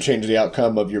knowledge. change the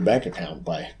outcome of your bank account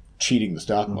by cheating the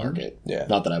stock market. Yeah.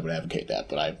 Not that I would advocate that,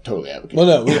 but I totally advocate. Well,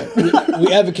 no,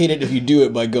 we advocate it if you do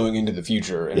it by going into the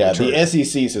future. And yeah, returning. the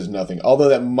SEC says nothing. Although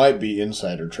that might be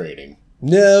insider trading.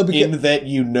 No, because in that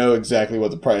you know exactly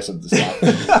what the price of the stock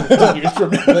is 10 years from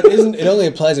now. but isn't it only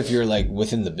applies if you're like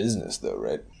within the business though,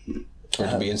 right? Or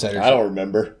to be insider. I don't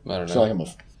remember. I don't It's know. not like I'm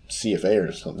a CFA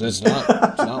or something. It's not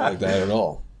like that at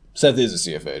all. Seth is a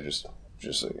CFA, just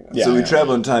so you know. Yeah, So we yeah.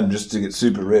 travel in time just to get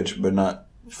super rich, but not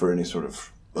for any sort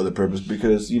of other purpose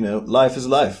because, life is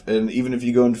life. And even if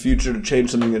you go in the future to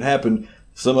change something that happened,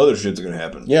 some other shit's going to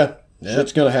happen. Yeah,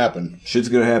 shit's gonna happen. Shit's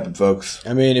going to happen, folks.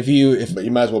 I mean, if But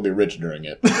you might as well be rich during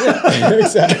it.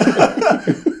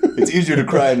 exactly. It's easier to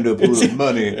cry into a pool of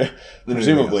money than anything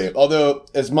Presumably. else. Although,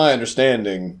 it's my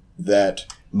understanding that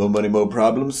More money, more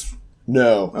problems?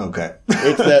 no. Okay.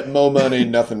 It's that mo money,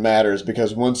 nothing matters,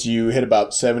 because once you hit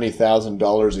about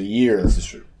 $70,000 a year, This is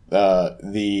true.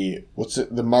 the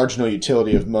marginal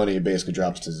utility of money basically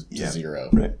drops to zero.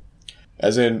 Right.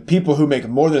 As in, people who make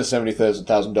more than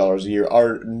 $70,000 a year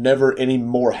are never any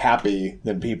more happy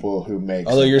than people who make.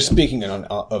 Although you're speaking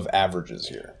of averages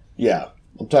here. Yeah,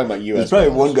 I'm talking about U.S. There's probably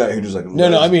dollars. one guy who just like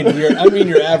No, I mean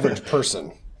your average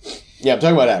person. Yeah, I'm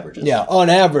talking about averages. Yeah, on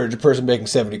average, a person making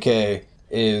 $70K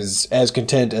is as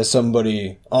content as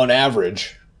somebody on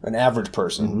average, an average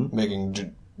person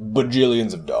making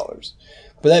bajillions of dollars.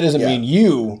 But that doesn't mean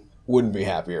you wouldn't be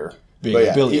happier being But a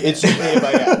yeah, billionaire.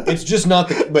 it's just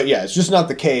not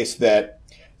the case that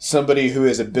somebody who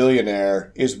is a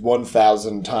billionaire is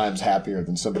 1,000 times happier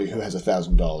than somebody who has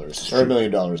 $1,000 or $1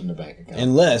 million in the bank account.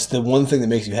 Unless the one thing that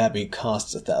makes you happy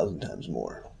costs 1,000 times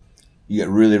more. You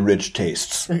got really rich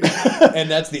tastes. And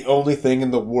that's the only thing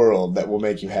in the world that will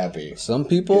make you happy. Some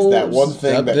people Is that one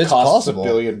thing that it's costs possible.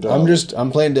 $1 billion? I'm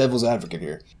playing devil's advocate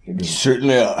here. You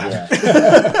certainly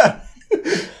are.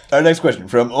 Our next question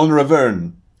from On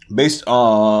Raverne. Based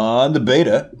on the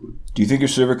beta, do you think your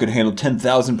server could handle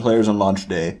 10,000 players on launch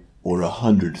day or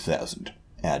 100,000?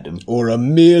 Adam. Or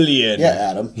 1 million. Yeah,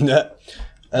 Adam. Do Do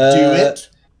it.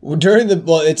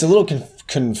 It's a little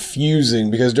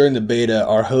confusing because during the beta,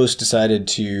 our host decided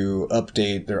to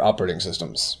update their operating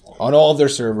systems on all of their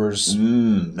servers.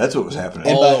 That's what was happening.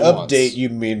 And All by at once. update, you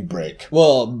mean break.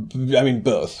 Well, I mean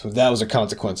both. That was a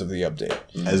consequence of the update.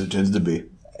 As it tends to be.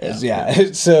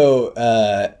 Yeah.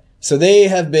 So they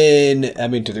have been. I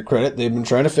mean, to their credit, they've been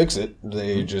trying to fix it.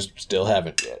 They just still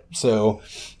haven't yet. So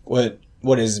what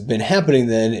has been happening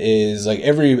then is like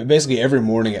basically every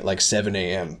morning at like 7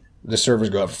 a.m. the servers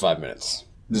go up for 5 minutes.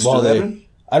 This While still they- happening?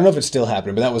 I don't know if it's still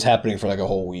happening, but that was happening for like a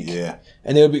whole week. Yeah.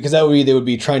 And they would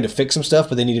be trying to fix some stuff,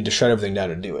 but they needed to shut everything down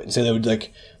to do it. And so they would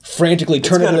like frantically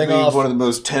turn It's gotta everything be off. one of the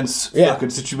most tense Yeah. fucking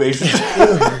situations.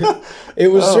 It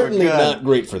was Oh, certainly God. not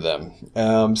great for them.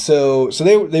 So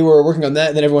they were working on that,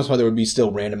 and then every once in a while there would be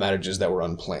still random outages that were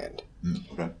unplanned.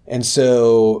 Okay. And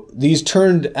so these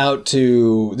turned out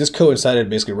to this coincided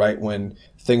basically right when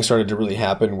things started to really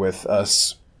happen with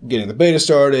us getting the beta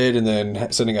started and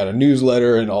then sending out a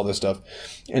newsletter and all this stuff.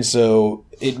 And so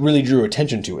it really drew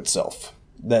attention to itself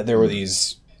that there were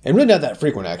these, and really not that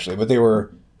frequent actually, but they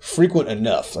were frequent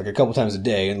enough, like a couple times a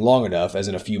day and long enough as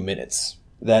in a few minutes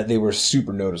that they were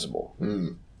super noticeable.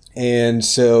 And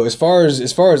so as far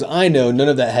as I know, none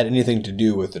of that had anything to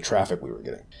do with the traffic we were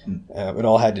getting. It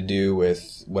all had to do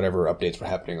with whatever updates were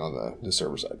happening on the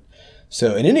server side.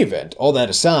 So in any event, all that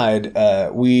aside,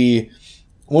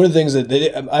 one of the things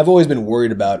that I've always been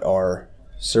worried about our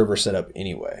server setup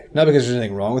anyway. Not because there's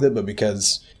anything wrong with it, but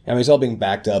because it's all being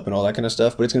backed up and all that kind of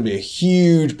stuff. But it's going to be a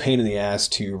huge pain in the ass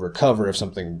to recover if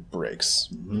something breaks.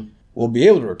 We'll be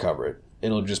able to recover it.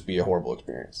 It'll just be a horrible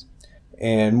experience.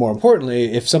 And more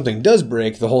importantly, if something does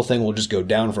break, the whole thing will just go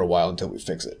down for a while until we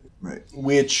fix it, Right.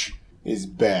 Which is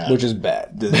bad. which is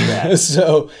bad.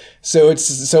 so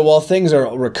while things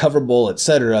are recoverable,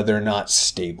 etc., they're not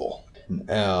stable.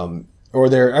 Or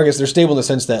I guess they're stable in the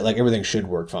sense that like everything should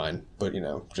work fine, but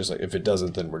just like if it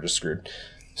doesn't, then we're just screwed.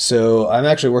 So I'm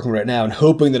actually working right now and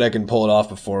hoping that I can pull it off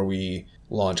before we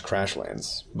launch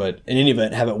Crashlands. But in any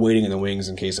event, have it waiting in the wings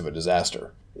in case of a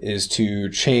disaster. Is to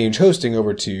change hosting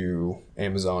over to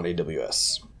Amazon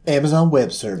AWS, Amazon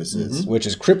Web Services. which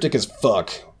is cryptic as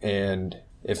fuck. And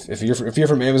if you're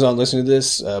from Amazon listening to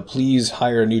this, please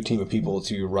hire a new team of people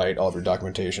to write all of your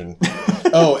documentation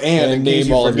Oh, and in case name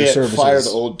you all of your forget, services. fire the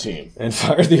old team. and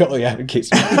fire the in case.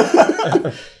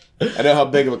 I know how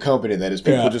big of a company that is.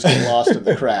 People just get lost in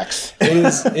the cracks.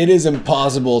 It is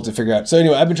impossible to figure out. So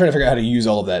anyway, I've been trying to figure out how to use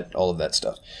all of that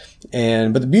stuff.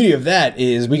 But the beauty of that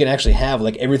is we can actually have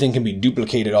like everything can be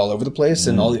duplicated all over the place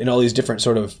and all these different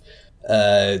sort of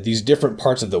these different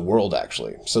parts of the world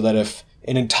actually. So that if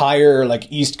an entire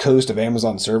like east coast of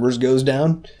Amazon servers goes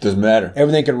down, Doesn't matter.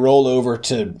 everything could roll over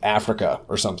to Africa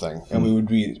or something, and we would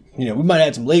be we might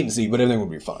add some latency, but everything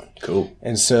would be fine. Cool.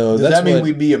 And so Does that's that mean what,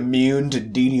 we'd be immune to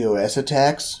DDoS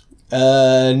attacks?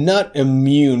 Not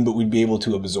immune, but we'd be able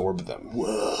to absorb them.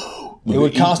 Whoa. It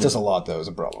would cost us a lot, though, is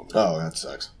a problem. Oh, that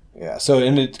sucks. Yeah, so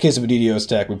in the case of a DDoS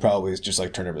attack, we'd probably just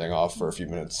like turn everything off for a few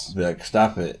minutes. Be like,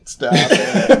 stop it. Stop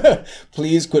it.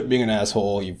 Please quit being an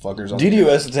asshole, you fuckers.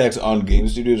 DDoS attacks on game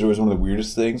studios are always one of the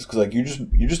weirdest things because like you're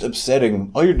just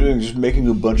upsetting. All you're doing is just making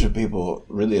a bunch of people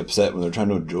really upset when they're trying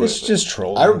to enjoy It's it. just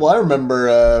trolling. I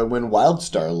remember when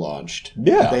WildStar launched.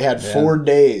 Yeah. They had 4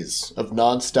 days of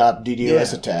nonstop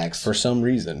DDoS attacks. for some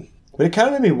reason. But it kind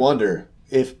of made me wonder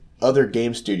if other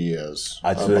game studios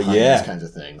I'd are say, behind yeah. these kinds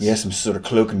of things. Yeah, some sort of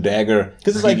cloak and dagger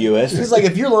Because it's like, DDoS. it's like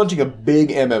if you're launching a big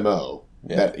MMO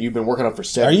that you've been working on for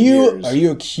 7 Are years.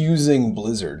 you accusing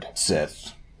Blizzard?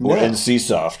 Seth or Yeah.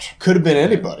 NCSoft, Could have been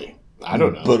anybody. I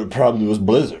don't know. but it probably was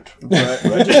Blizzard. Yeah,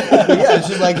 it's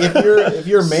just like if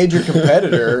you're a major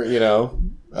competitor,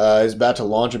 is about to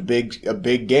launch a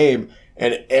big game,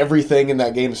 and everything in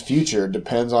that game's future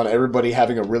depends on everybody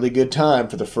having a really good time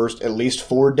for the first at least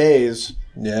 4 days,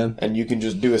 Yeah. and you can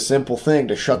just do a simple thing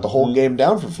to shut the whole game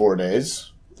down for 4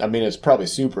 days. I mean, it's probably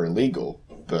super illegal,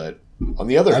 but on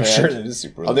the other I'm hand, sure that is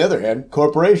super. on the other hand,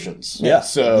 corporations. Yeah.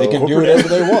 so They can do Corporate whatever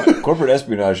they want. Corporate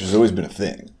espionage has always been a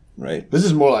thing, right? this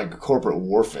is more like corporate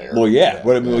warfare. Well, yeah.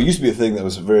 But I mean, it used to be a thing that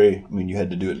was very. I mean, you had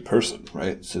to do it in person,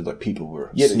 right? So like people were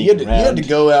you sneaking had around. to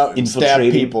go out and stab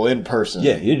infiltrating. people in person.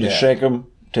 Yeah, you just shake them,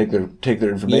 take their You had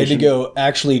information. to go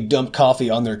actually dump coffee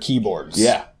on their keyboards.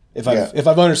 Yeah. If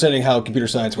I'm understanding how computer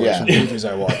science works Yeah. from the movies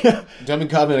I watch. Dumping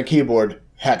copy on a keyboard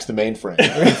hacks the mainframe.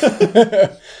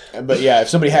 But yeah, if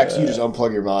somebody hacks you, just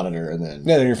unplug your monitor and then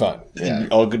Yeah, then you're fine. yeah.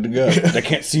 All good to go. They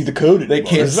can't see the code anymore. They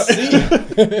can't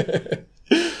see.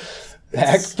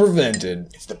 Hack prevented.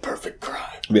 It's the perfect crime.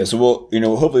 Yeah, so we'll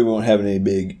hopefully we won't have any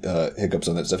big hiccups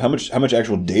on that stuff. How much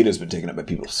actual data has been taken up by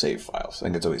people's save files? I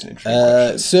think it's always an interesting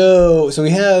question. So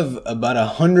we have about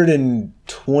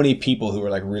 120 people who are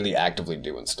like really actively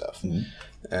doing stuff.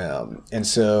 And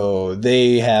so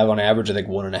they have on average, I think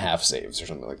 1.5 saves or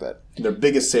something like that. Their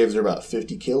biggest saves are about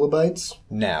 50 kilobytes.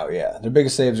 Now, yeah. Their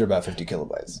biggest saves are about 50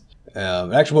 kilobytes.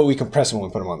 Actually, what we compress them when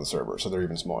we put them on the server, so they're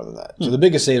even smaller than that. So the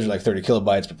biggest saves are like 30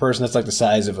 kilobytes per person. That's like the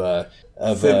size of a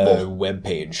Thimble. web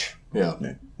page Yeah.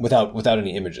 without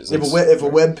any images. If a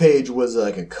web page was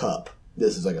like a cup,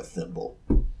 this is like a thimble.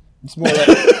 It's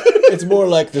more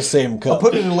like the same cup.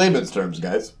 Put it in layman's terms,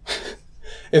 guys.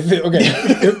 If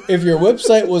your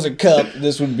website was a cup,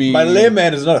 this would be My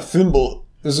layman is not a thimble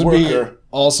this would be worker.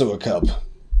 also a cup.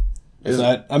 Is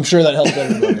that? I'm sure that helps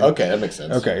everybody. Okay, that makes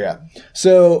sense. Okay, yeah.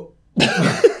 So, wait,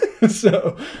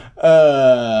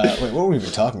 what were we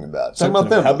even talking about? Talking about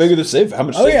them. How big are the save? How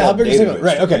much? Oh save yeah, how file big is database? it?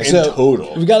 Right. Okay. In So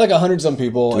total, we've got like 100 some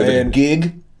people, we have a and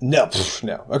gig. no,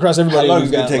 no, across everybody. How long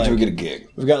we've does it got take like, till we get a gig?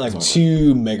 we've got like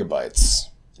 2 megabytes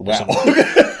Wow.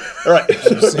 All right.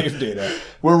 of saved data.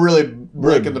 We're really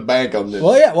breaking the bank on this.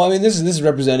 Well, yeah. Well, I mean, this is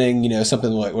representing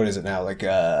something like what is it now? Like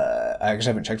I actually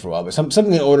haven't checked for a while, but something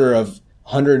in the order of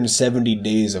 170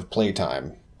 days of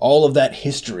playtime. All of that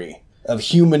history of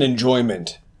human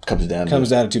enjoyment Comes down. comes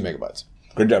down to 2 megabytes.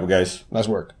 Good job, guys. Nice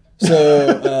work. So,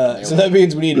 so that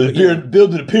means we need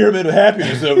Building a pyramid of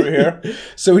happiness over here.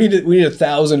 so we need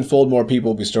 1,000-fold more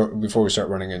people before we start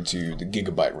running into the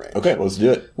gigabyte range. Okay, let's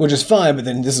do it. Which is fine, but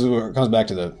then this is where it comes back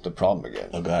to the problem again.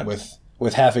 Oh, God.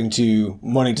 With having to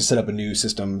wanting to set up a new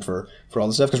system for all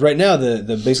this stuff, because right now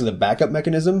the basically the backup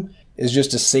mechanism is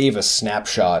just to save a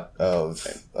snapshot of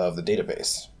the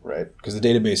database, right? Because the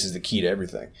database is the key to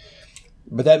everything.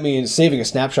 But that means saving a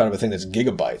snapshot of a thing that's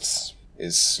gigabytes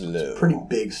is slow. Pretty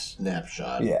big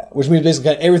snapshot. Yeah, which means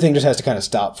basically everything just has to kind of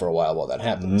stop for a while that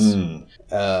happens.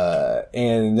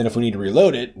 And then if we need to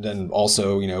reload it, then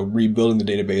also, rebuilding the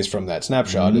database from that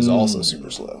snapshot is also super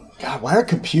slow. God, why are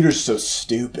computers so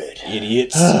stupid?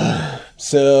 Idiots.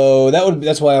 So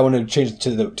that's why I want to change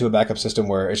it to a backup system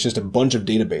where it's just a bunch of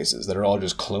databases that are all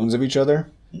just clones of each other,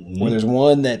 where there's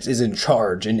one that is in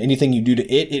charge, and anything you do to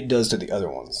it does to the other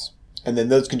ones. And then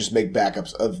those can just make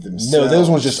backups of themselves. No, those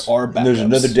ones just are backups. And there's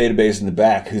another database in the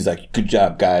back who's like, "Good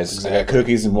job, guys. I got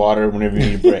cookies and water whenever you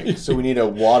need a break." So we need a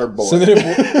water boy. So then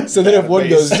if one Database.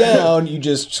 goes down, you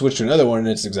just switch to another one, and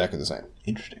it's exactly the same.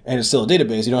 Interesting. And it's still a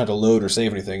database. You don't have to load or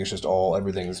save anything. It's just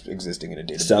everything's existing in a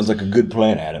database. Sounds like a good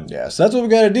plan, Adam. Yeah, so that's what we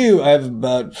got to do. I have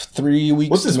about 3 weeks.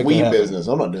 What's this to make weed that happen. business?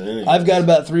 I'm not doing anything. I've got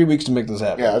about 3 weeks to make this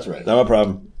happen. Yeah, that's right. Not my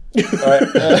problem. All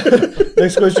right.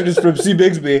 Next question is from C.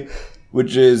 Bigsby,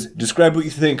 which is, describe what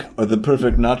you think are the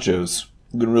perfect nachos.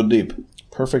 Going real deep.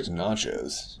 Perfect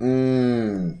nachos.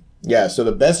 Yeah, so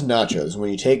the best nachos, when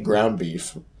you take ground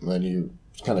beef, and you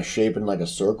kind of shape it like a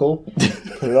circle,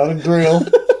 put it on a grill,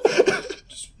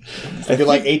 give it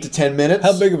like 8 to 10 minutes.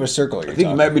 How big of a circle are you I think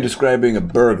you might be describing a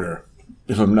burger,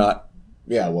 if I'm not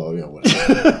Yeah, well,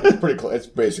 whatever. It's pretty close. It's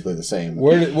basically the same.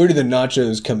 Where do the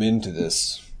nachos come into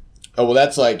this? Oh, well,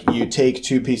 that's like you take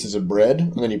 2 pieces of bread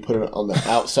and then you put it on the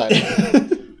outside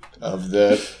of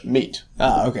the meat.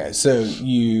 Ah, okay. So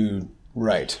you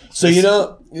right. So you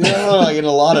know, like in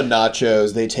a lot of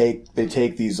nachos, they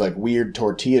take these like weird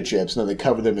tortilla chips and then they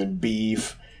cover them in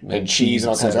beef and cheese and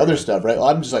all kinds of other stuff, right? Well,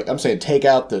 I'm saying take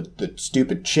out the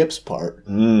stupid chips part,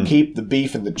 keep the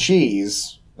beef and the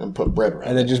cheese, and put bread around.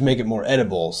 And then just make it more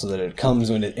edible so that it comes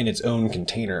in its own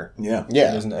container. Yeah.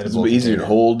 Yeah. It is an It's edible easier to container.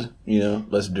 hold,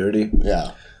 less dirty.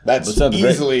 Yeah, that's sounds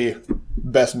great. easily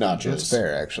best nachos. That's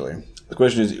fair, actually. The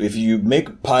question is, if you make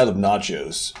a pile of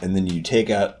nachos and then you take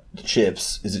out the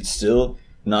chips, is it still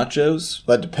nachos?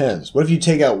 That depends. What if you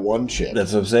take out one chip?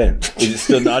 That's what I'm saying. Is it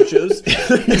still nachos?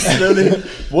 Slowly,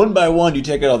 one by one, you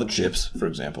take out all the chips, for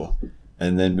example,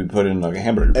 and then we put in like a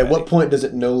hamburger At patty. what point is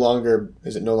it no longer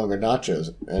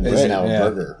nachos and it's now a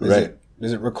burger?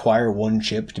 Does it require one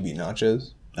chip to be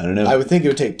nachos? I don't know. I would think it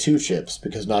would take 2 chips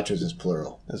because nachos is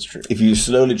plural. That's true. If you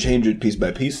slowly change it piece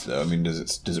by piece, though, I mean, does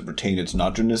it retain its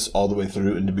nachoness all the way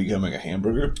through into becoming a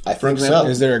hamburger? I think example? so.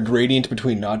 Is there a gradient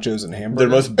between nachos and hamburger?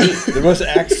 There must be. There must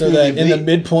actually So that in the be.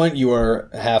 midpoint you are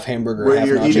half hamburger, Where half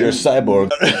you're nacho. You're a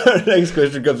cyborg. Our next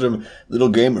question comes from Little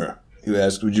Gamer, who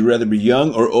asks, would you rather be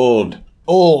young or old?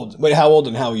 Old. Wait, how old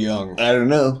and how young? I don't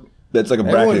know. That's like a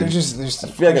Everyone, bracket. there's I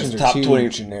feel like it's questions are top too 20,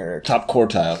 generic. top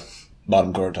quartile,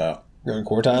 bottom quartile. You're in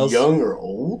quartiles? Young or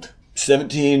old?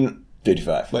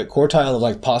 1755. Like quartile of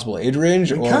like possible age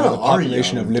range or kinda the are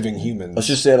population young. of living humans? Let's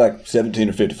just say like 17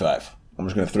 or 55. I'm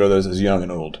just going to throw those as young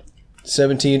and old.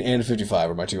 17 and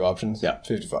 55 are my 2 options. Yeah.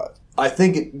 55. I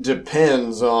think it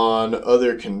depends on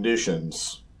other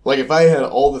conditions. Like if I had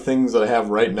all the things that I have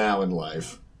right now in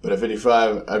life, but at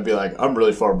 55, I'd be like, I'm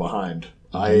really far behind.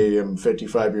 I am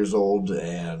 55 years old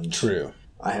and True.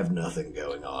 I have nothing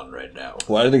going on right now.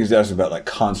 Well, I think he's asking about like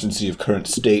constancy of current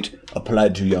state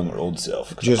applied to young or old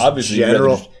self. 'Cause Just obviously, you'd rather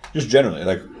general- just generally.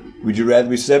 Like, would you rather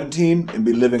be 17 and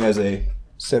be living as a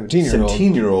 17-year-old.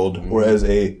 17-year-old or as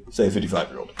a, say,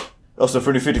 55-year-old? Also, for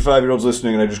any 55-year-olds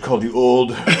listening and I just called you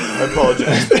old, I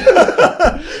apologize.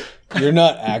 You're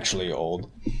not actually old.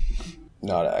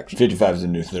 Not actually. 55 is the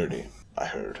new 30, I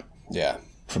heard, Yeah.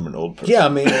 from an old person. Yeah, I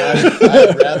mean,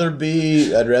 I'd rather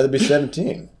be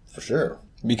 17 for sure.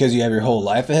 Because you have your whole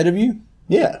life ahead of you?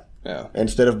 Yeah, Yeah.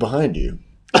 instead of behind you.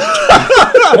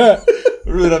 We're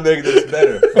really not making this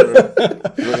better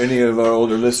for any of our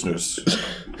older listeners.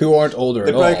 Who aren't older They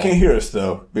at all. probably can't hear us,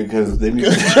 though, because they need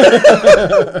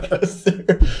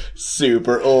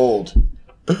Super old.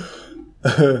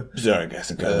 Sorry, guys.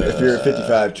 If you're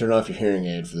 55, turn off your hearing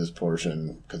aid for this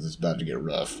portion because it's about to get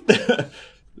rough.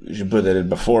 You should put that in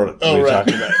before we right. talk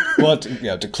about it. Well,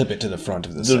 to clip it to the front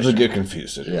of the They'll section. get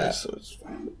confused anyway, Yeah. so it's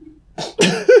fine.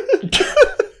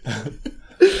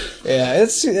 Yeah,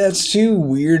 that's too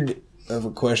weird of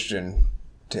a question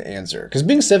to answer. Because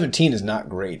being 17 is not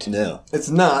great. No. It's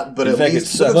not, but In at fact, least.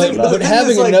 it sucks. But, But but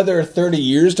having another 30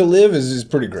 years to live is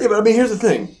pretty great. Yeah, but I mean, here's the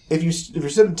thing: if you're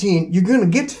 17, you're gonna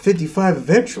get to 55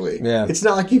 eventually. Yeah. It's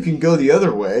not like you can go the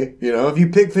other way. You know, if you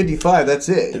pick 55, that's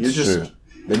it. It's true.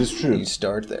 That is true. You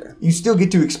start there. You still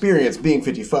get to experience being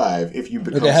 55 if you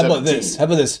become Okay, how 17. about this? How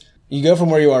about this? You go from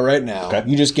where you are right now. Okay.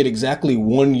 You just get exactly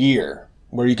 1 year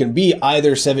where you can be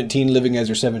either 17 living as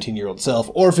your 17-year-old self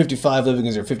or 55 living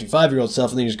as your 55-year-old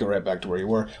self, and then you just go right back to where you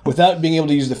were without being able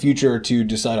to use the future to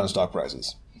decide on stock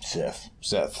prices. Seth.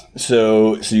 Seth.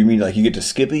 So you mean like you get to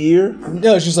skip a year?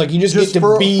 No, it's just like you just Just get to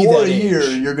for be a that year,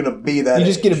 age. you're gonna be that. You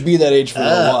just age. get to be that age for a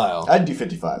while. I'd do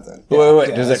 55 then. Wait.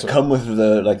 yeah, Does that's that come with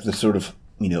the sort of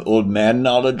old man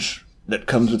knowledge that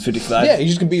comes with 55? Yeah, you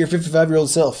just can be your 55-year-old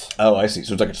self. Oh, I see.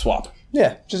 So it's like a swap,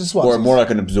 Yeah, just a swap. or more like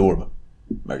an absorb,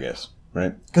 I guess.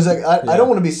 Right? Because I don't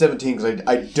want to be 17 because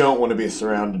I don't want to be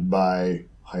surrounded by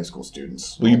high school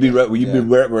students. Will you be right? Will you be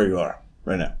right where you are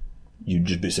right now? You'd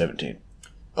just be 17.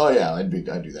 Oh yeah, I'd do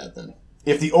that then.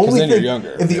 If the only then thing, you're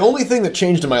younger. if the only thing that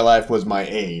changed in my life was my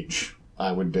age,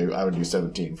 I would do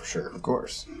 17 for sure. Of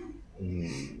course. I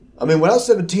mean, when I was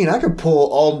 17, I could pull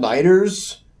all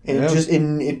nighters, and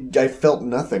I felt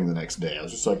nothing the next day. I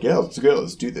was just like, yeah, let's go,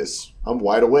 let's do this. I'm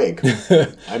wide awake.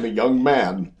 I'm a young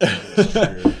man.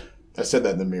 I said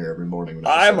that in the mirror every morning. When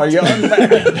I was I'm a young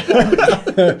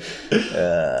man.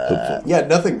 Yeah,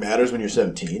 nothing matters when you're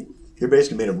 17. You're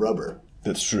basically made of rubber.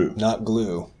 That's true. Not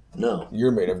glue. No.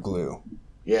 You're made of glue.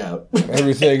 Yeah.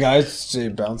 Everything I say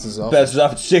bounces off. Passes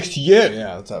off at 60 years.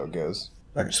 Yeah, that's how it goes.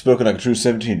 Like spoken like a true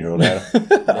 17-year-old, Adam.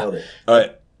 Nailed it. All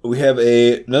right, we have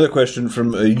another question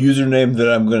from a username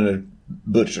that I'm going to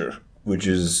butcher, which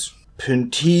is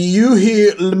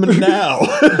Pintiuhi Now.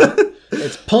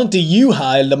 It's Punty U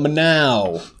High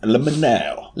Lemonau.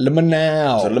 Lemonau.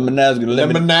 Lemonau. So Lemonau's gonna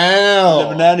Lemon now.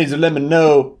 Lemonau needs to let me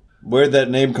know where that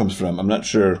name comes from. I'm not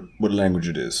sure what language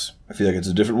it is. I feel like it's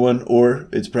a different one, or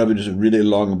it's probably just a really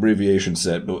long abbreviation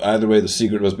set. But either way, the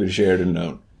secret must be shared and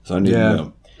known. So I need to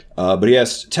know. But he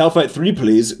asks, Talfight 3,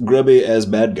 please. Grubby as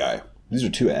bad guy. These are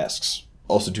 2 asks.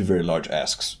 Also 2 very large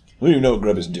asks. We don't even know what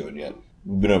Grubby's doing yet.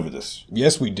 We've been over this.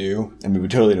 Yes, we do. I mean, we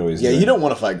totally know what he's doing. You don't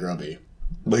want to fight Grubby.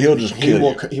 But he'll just kill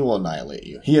you. He will annihilate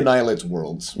you. He annihilates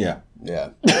worlds. Yeah.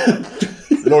 Yeah.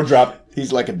 Lord drop.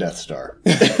 He's like a Death Star.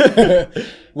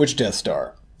 Which Death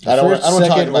Star? I don't want to talk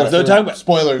second, about it. Don't talk about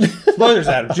Spoilers. spoilers,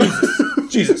 Adam.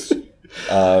 Jesus.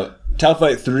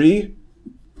 Talfight 3.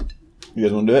 You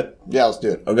guys want to do it? Yeah, let's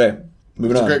do it. Okay.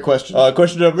 Moving on. a great question.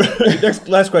 Question number.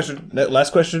 Last question.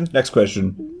 Last question. Next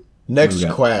question. Next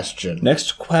question.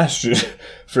 Next question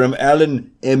from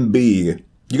Alan MB.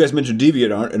 You guys mentioned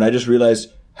DeviantArt, and I just realized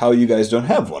how you guys don't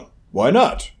have one. Why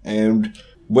not? And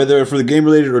whether for the game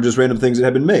related or just random things that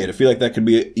have been made, I feel like that could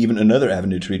be even another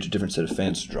avenue to reach a different set of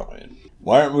fans to draw in.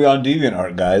 Why aren't we on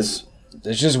DeviantArt, guys?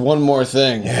 There's just one more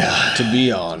thing to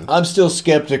be on. I'm still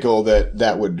skeptical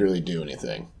that would really do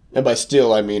anything. And by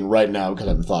still, I mean right now because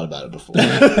I haven't thought about it before.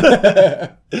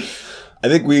 I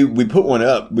think we put one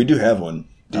up. We do have one.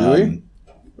 Do we?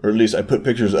 Or at least I put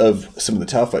pictures of some of the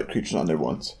Talfight creatures on there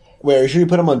once. Wait, are you sure you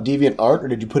put them on DeviantArt or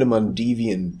did you put them on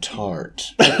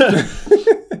DeviantArt?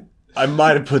 I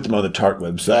might have put them on the Tart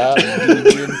website.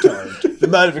 DeviantArt. They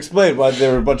might have explained why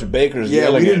there were a bunch of bakers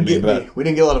yelling at me about. We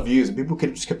didn't get a lot of views, and people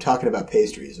just kept talking about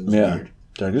pastries. It was weird.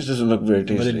 Like, this doesn't look very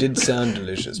tasty. But it did sound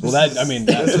delicious. Well, that, I mean,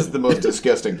 This is the most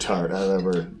disgusting tart I've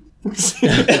ever seen.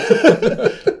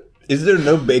 Is there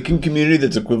no baking community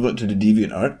that's equivalent to the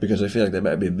DeviantArt? Because I feel like that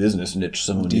might be a business niche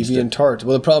someone needs to... DeviantArt.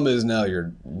 Well, the problem is now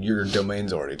your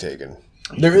domain's already taken.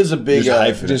 There is a big...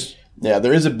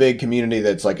 there is a big community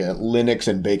that's like a Linux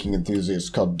and baking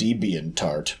enthusiast called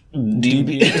DeviantArt.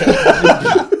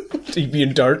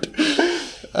 DeviantArt.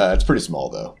 It's pretty small,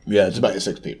 though. Yeah, It's about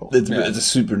 6 people. It's a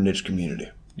super niche community.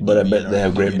 But I bet they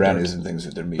have great brownies and things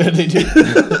that they're making. They do.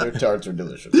 Their tarts are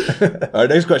delicious. All right,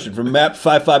 next question from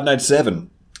Map5597.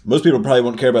 Most people probably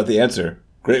won't care about the answer.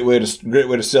 Great way to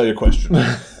sell your question.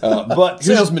 But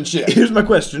Salesmanship. Here's my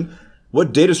question.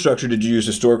 What data structure did you use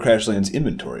to store Crashland's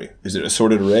inventory? Is it a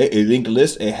sorted array, a linked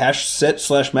list, a hash set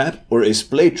 / map, or a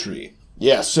splay tree?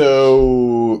 Yeah,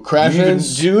 so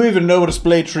Crashlands... Do you even know what a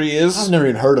splay tree is? I've never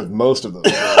even heard of most of those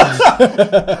words.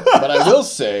 But I will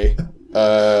say,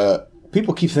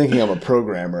 people keep thinking I'm a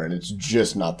programmer, and it's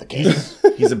just not the case.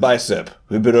 He's a bicep.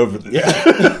 We've been over this.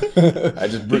 Yeah. I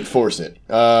just brute force it.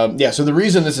 So the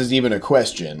reason this is even a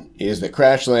question is that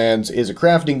Crashlands is a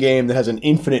crafting game that has an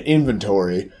infinite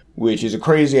inventory, which is a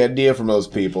crazy idea for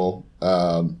most people.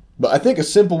 But I think a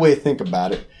simple way to think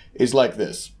about it is like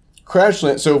this.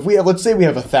 Crashlands, so if let's say we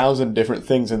have 1,000 different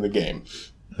things in the game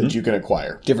that you can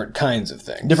acquire. Different kinds of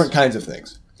things. Different kinds of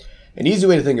things. An easy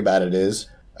way to think about it is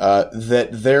that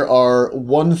there are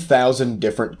 1,000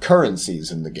 different currencies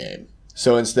in the game.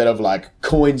 So instead of like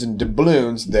coins and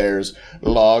doubloons, there's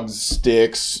logs,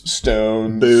 sticks,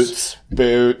 stones,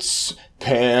 boots,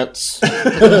 pants,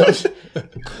 just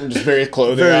various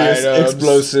clothing items,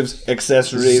 explosives,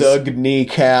 accessories, Zug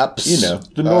kneecaps.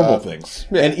 the normal things.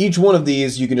 And each one of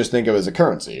these you can just think of as a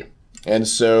currency. And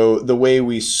so the way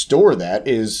we store that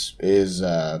is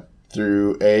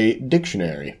through a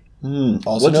dictionary.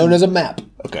 Also known as a map.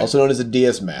 Okay. Also known as a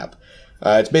DS map.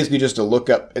 It's basically just a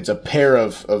lookup. It's a pair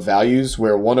of values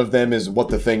where one of them is what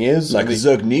the thing is. Like a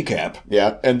Zug kneecap.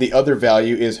 Yeah, and the other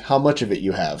value is how much of it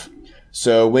you have.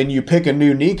 So when you pick a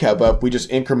new kneecap up, we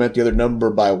just increment the other number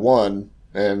by 1,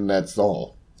 and that's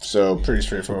all. So Pretty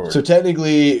straightforward. So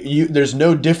technically, there's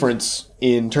no difference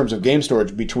in terms of game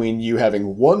storage between you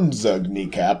having 1 Zug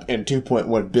kneecap and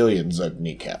 2.1 billion Zug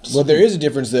kneecaps. Well, there is a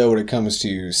difference, though, when it comes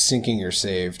to syncing your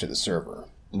save to the server.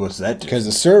 What's that do? Because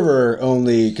the server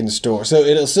only can store... So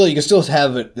you can still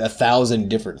have 1,000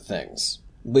 different things.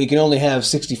 But you can only have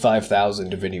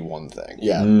 65,000 of any one thing.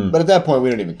 Yeah, but at that point, we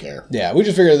don't even care. Yeah, we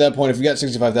just figured at that point, if you got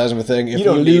 65,000 of a thing, if you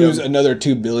don't need lose them. another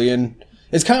 2 billion...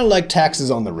 It's kind of like taxes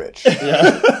on the rich.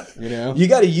 Yeah. You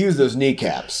got to use those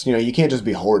kneecaps. You can't just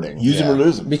be hoarding. Use them or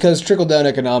lose them. Because trickle-down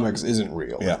economics isn't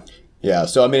real. Yeah. Yeah,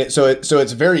 so I mean, so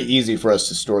it's very easy for us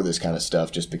to store this kind of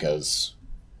stuff just because,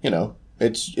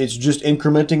 it's just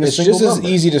incrementing It's single just as number.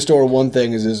 easy to store one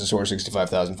thing as it is to store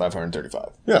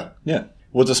 65,535. Yeah, Yeah.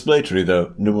 What's a splay tree,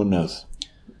 though? No one knows.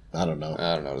 I don't know.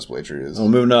 I don't know what a display tree is. Well,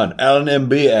 moving on. Alan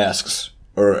MB asks,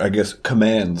 or I guess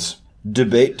commands,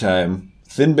 debate time.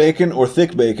 Thin bacon or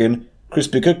thick bacon?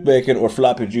 Crispy cooked bacon or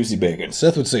floppy juicy bacon?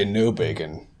 Seth would say no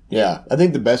bacon. Yeah, I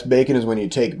think the best bacon is when you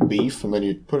take beef and then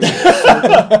you put it in a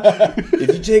circle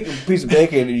If you take a piece of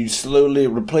bacon and you slowly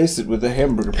replace it with a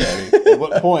hamburger patty, at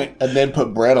what point? and then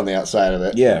put bread on the outside of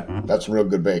it. Yeah. That's real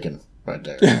good bacon right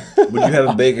there. Would you have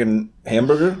a bacon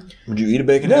hamburger? Would you eat a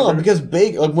bacon No, hamburger? because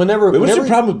bacon. Like whenever, What's whenever, the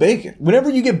problem with bacon? whenever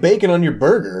you get bacon on your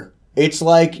burger, it's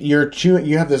like you're chewing.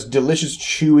 You have this delicious,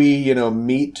 chewy,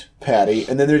 meat patty,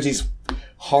 and then there's these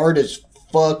hard as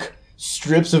fuck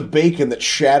strips of bacon that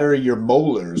shatter your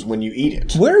molars when you eat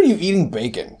it. Where are you eating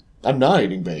bacon? I'm not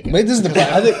eating bacon. Wait, this is the.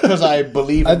 I think because I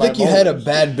believe. I in think my you had a molars.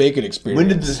 bad bacon experience. When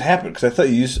did this happen? Because I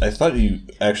thought you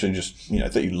actually just, I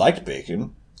thought you liked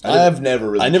bacon. I've never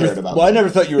really cared about. Well, I bacon. never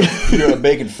thought you're a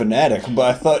bacon fanatic, but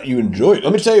I thought you enjoyed it.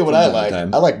 Let me tell you what I from time like. to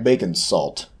time. I like bacon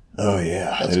salt. Oh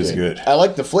yeah, That's that is good. I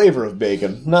like the flavor of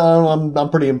bacon. No, I'm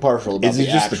pretty impartial about Is it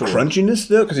just actual. the crunchiness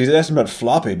though? Because he's asking about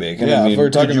floppy bacon. Yeah, I if mean, we're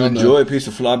talking did you about enjoy a piece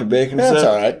of floppy bacon? That's Seth?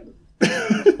 all right.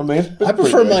 I mean, it's I pretty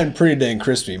prefer good. mine pretty dang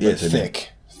crispy, but Yes, I do.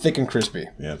 thick and crispy.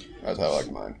 Yeah, That's how I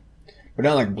like mine. But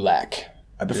not like black.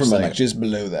 I prefer Just mine. like just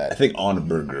below that. I think on a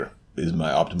burger is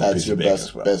my optimal That's piece your of bacon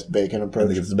as well. best bacon I approach.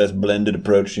 think it's the best blended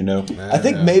approach. I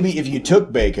think maybe if you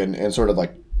took bacon and sort of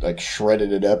like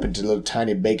shredded it up into little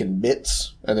tiny bacon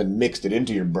bits and then mixed it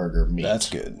into your burger meat. That's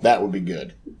good. That would be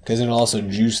good. Because it'll also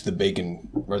juice the bacon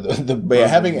or the But yeah,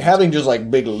 having just like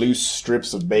big loose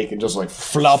strips of bacon just like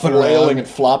Flopping flailing around. and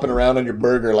flopping around on your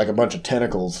burger like a bunch of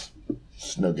tentacles.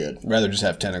 It's no good. rather just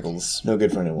have tentacles. No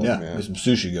good for anyone. yeah, there's some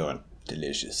sushi going.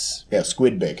 Delicious. Yeah,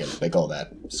 squid bacon. They call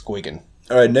that. Squeaking.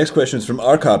 All right, next question is from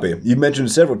our copy. You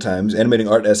mentioned several times animating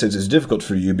art assets is difficult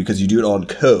for you because you do it all in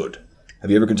code. Have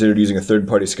you ever considered using a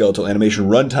third-party skeletal animation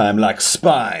runtime like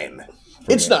Spine?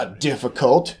 It's not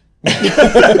difficult.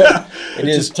 It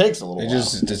just takes a little while.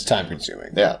 It's time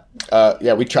consuming.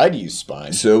 Yeah. We tried to use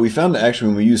spine. So we found that actually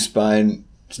when we use Spine,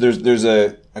 so there's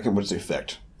a, I can't, what's the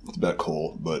effect? It's about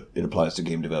coal, but it applies to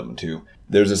game development too.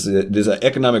 There's an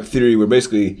economic theory where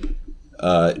basically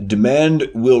demand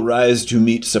will rise to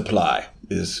meet supply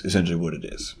is essentially what it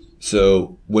is.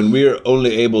 So when we're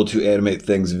only able to animate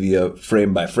things via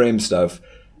frame-by-frame stuff,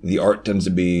 the art tends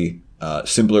to be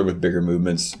simpler with bigger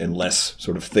movements and less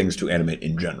sort of things to animate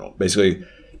in general. Basically,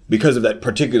 because of that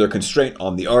particular constraint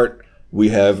on the art, we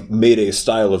have made a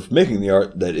style of making the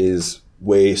art that is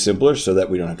way simpler so that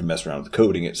we don't have to mess around with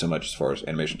coding it so much as far as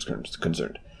animation is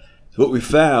concerned. So what we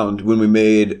found when we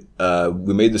made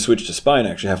the switch to Spine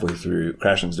actually halfway through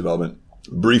Crashland's development,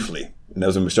 briefly, and that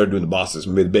was when we started doing the bosses.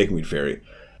 We made the Baconweed Fairy.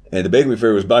 And the Baconweed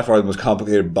Fairy was by far the most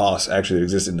complicated boss actually that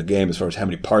exists in the game as far as how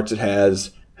many parts it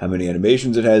has, how many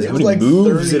animations it has, how many like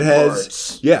moves 30 it has.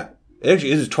 parts. Yeah. It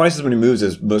actually is twice as many moves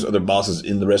as most other bosses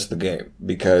in the rest of the game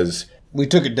because We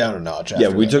took it down a notch. yeah,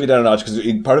 we took it down a notch because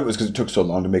part of it was because it took so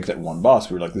long to make that one boss.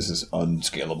 We were like, this is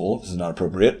unscalable. This is not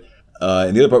appropriate.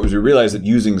 And the other part was we realized that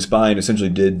using Spine essentially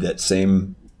did that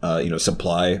same,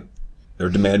 supply or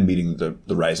demand meeting the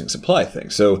rising supply thing.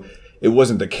 So it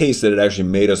wasn't the case that it actually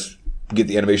made us get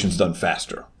the animations done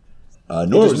faster. Nor It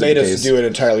was just it made the us case, do an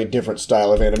entirely different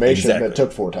style of animation Exactly. that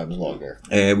took 4 times longer.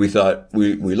 and we thought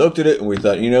we looked at it and we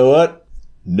thought, you know what?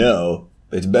 No,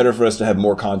 it's better for us to have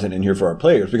more content in here for our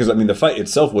players because I mean the fight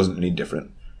itself wasn't any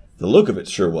different. The look of it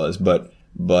sure was, but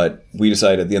we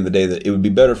decided at the end of the day that it would be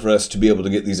better for us to be able to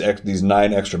get these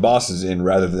 9 extra bosses in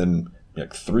rather than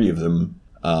like 3 of them,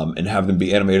 and have them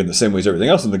be animated the same way as everything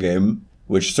else in the game,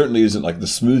 which certainly isn't like the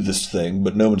smoothest thing,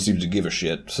 but no one seems to give a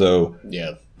shit. So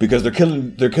Yeah. because they're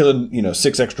killing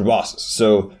 6 extra bosses.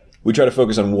 So we try to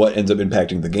focus on what ends up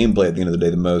impacting the gameplay at the end of the day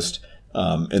the most,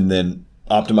 and then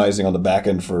optimizing on the back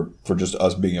end for just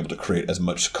us being able to create as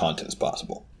much content as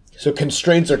possible. So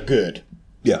constraints are good.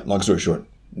 Yeah, long story short.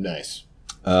 Nice.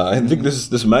 I think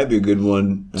this might be a good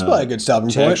one It's probably a good stopping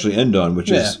to point. actually end on,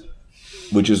 which is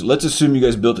let's assume you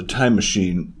guys built a time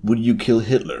machine. Would you kill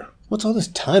Hitler? What's all this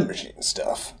time machine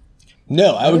stuff?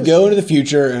 No, I would go into the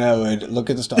future and I would look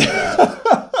at the stock market.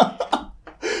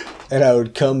 And I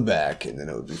would come back and then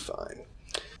it would be fine.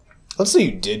 Let's say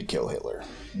you did kill Hitler.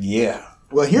 Yeah.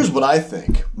 Well, here's what I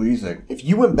think. What do you think? If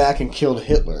you went back and killed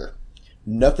Hitler,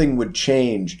 nothing would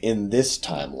change in this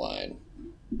timeline.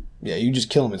 Yeah, you just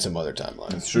kill him in some other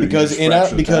timeline. True, Because you in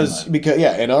just our fracture the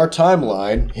timeline. in our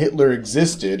timeline, Hitler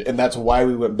existed, and that's why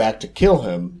we went back to kill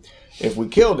him. If we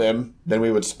killed him, then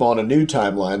we would spawn a new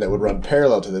timeline that would run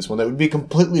parallel to this one that would be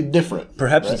completely different.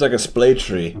 Perhaps it's like a splay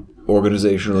tree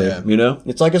organizationally, Yeah. you know?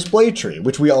 It's like a splay tree,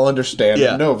 which we all understand Yeah.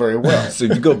 and know very well. So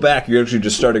if you go back, you're actually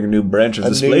just starting a new branch of the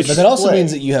new- splay But tree. that also Display.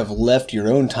 means that you have left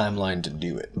your own timeline to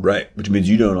do it. Right, which means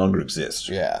you no longer exist.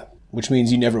 Yeah. Which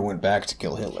means you never went back to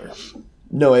kill Hitler.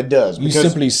 No, it does. You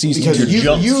simply cease to because do you,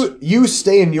 jumps. you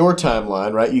stay in your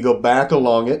timeline, right? You go back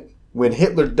along it, when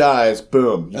Hitler dies,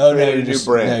 boom, you Oh, no, create you're a new just,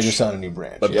 branch. no, you're just on a new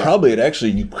branch. But probably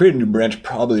you create a new branch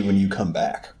probably when you come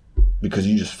back. Because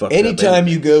you just fucked Anytime up.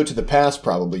 you go to the past,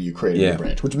 probably you create a new Yeah.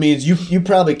 branch, which means you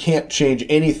probably can't change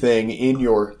anything in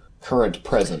your current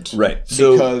present, Right.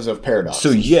 So- because of paradox. So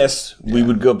yes, we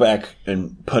would go back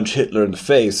and punch Hitler in the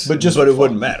face, But just but for it fun.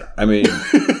 wouldn't matter. I mean,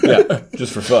 yeah,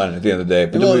 just for fun at the end of the day.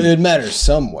 But well, then it matters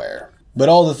somewhere. But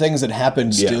all the things that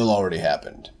happened still already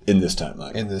happened in this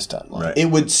timeline, in this timeline. Right. it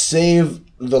would save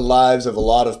the lives of a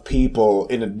lot of people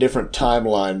in a different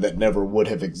timeline that never would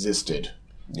have existed.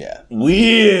 Yeah.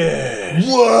 weird.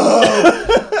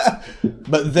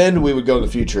 But then we would go in the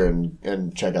future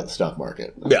and check out the stock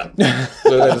market. Yeah.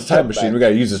 So that's a time machine. We got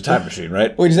to use this time machine,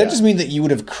 right? Wait, does that just mean that you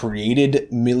would have created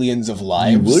millions of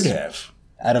lives? You would have.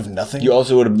 Out of nothing? You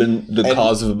also would have been the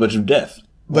cause of a bunch of death.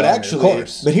 But Well, actually, of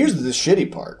course. but here's the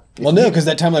shitty part. Well, no, because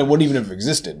that timeline wouldn't even have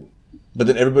existed. But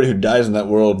then everybody who dies in that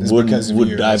world because of would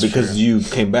you, die that's because true. you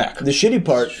came back. The shitty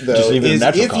part, though, Just leave it in is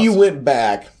natural if you causes. went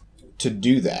back to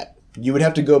do that, you would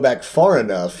have to go back far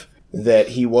enough that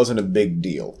he wasn't a big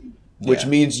deal. Which Yeah.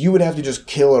 means you would have to just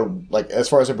kill as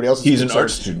far as everybody else is He's an concerned,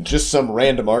 art student. just some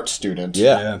random art student.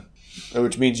 Yeah.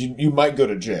 Which means you might go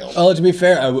to jail. Oh, to be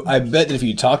fair, I bet that if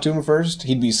you talked to him first,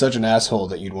 he'd be such an asshole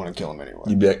that you'd want to kill him anyway.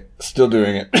 You'd be like, still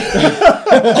doing it.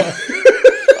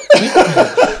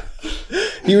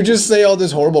 He would just say all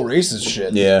this horrible racist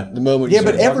shit. Yeah. The moment. Yeah, you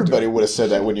but started talking to everybody would have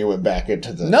said that when you went back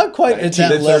into the... him. Not quite at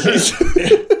that level.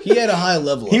 1930s. He had a high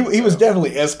level. He of it, was though.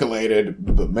 definitely escalated,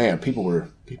 but man, people were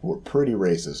pretty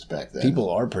racist back then. People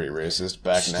are pretty racist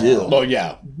back Still. now. Well,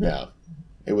 yeah.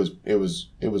 It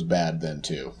was bad then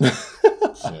too.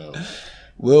 So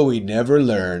Will we never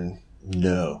learn?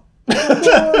 No.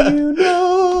 You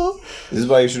know. This is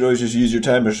why you should always just use your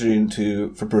time machine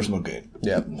for personal gain.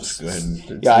 Yep. Just go ahead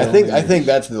and yeah, I think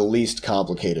that's the least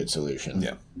complicated solution.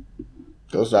 yeah.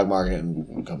 Go stock market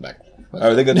and come back. All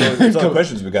right, I think that's all the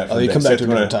questions we got. Oh, you come back to a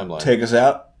different timeline. Take us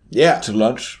out Yeah, to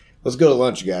lunch. let's go to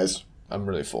lunch, you guys. I'm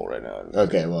really full right now.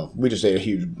 Okay, well, we just ate a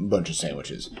huge bunch of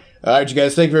sandwiches. All right, you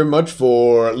guys, thank you very much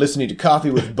for listening to Coffee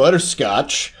with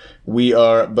Butterscotch. We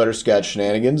are Butterscotch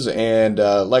Shenanigans, and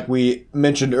like we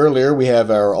mentioned earlier, we have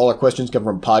all our questions come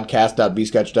from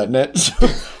podcast.bscotch.net.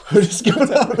 So we're just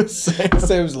going out with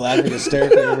Sam's laughing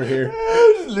hysterically over here.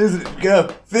 Listen, go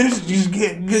finish. Just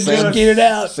get Sam, get it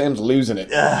out. Sam's losing it.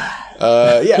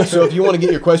 Yeah, so if you want to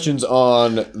get your questions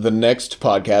on the next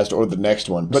podcast or the next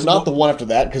one, but not the one after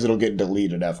that because it'll get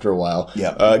deleted after a while,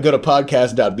 Yeah. go to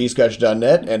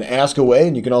podcast.bscotch.net and ask away,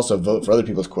 and you can also vote for other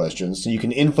people's questions so you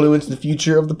can influence the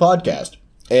future of the podcast.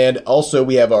 And also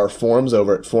we have our forums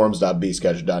over at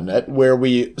forums.bscotch.net where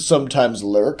we sometimes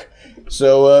lurk.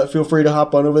 So feel free to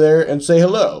hop on over there and say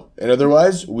hello. And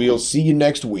otherwise, we'll see you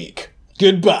next week.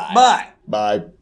 Goodbye. Bye. Bye.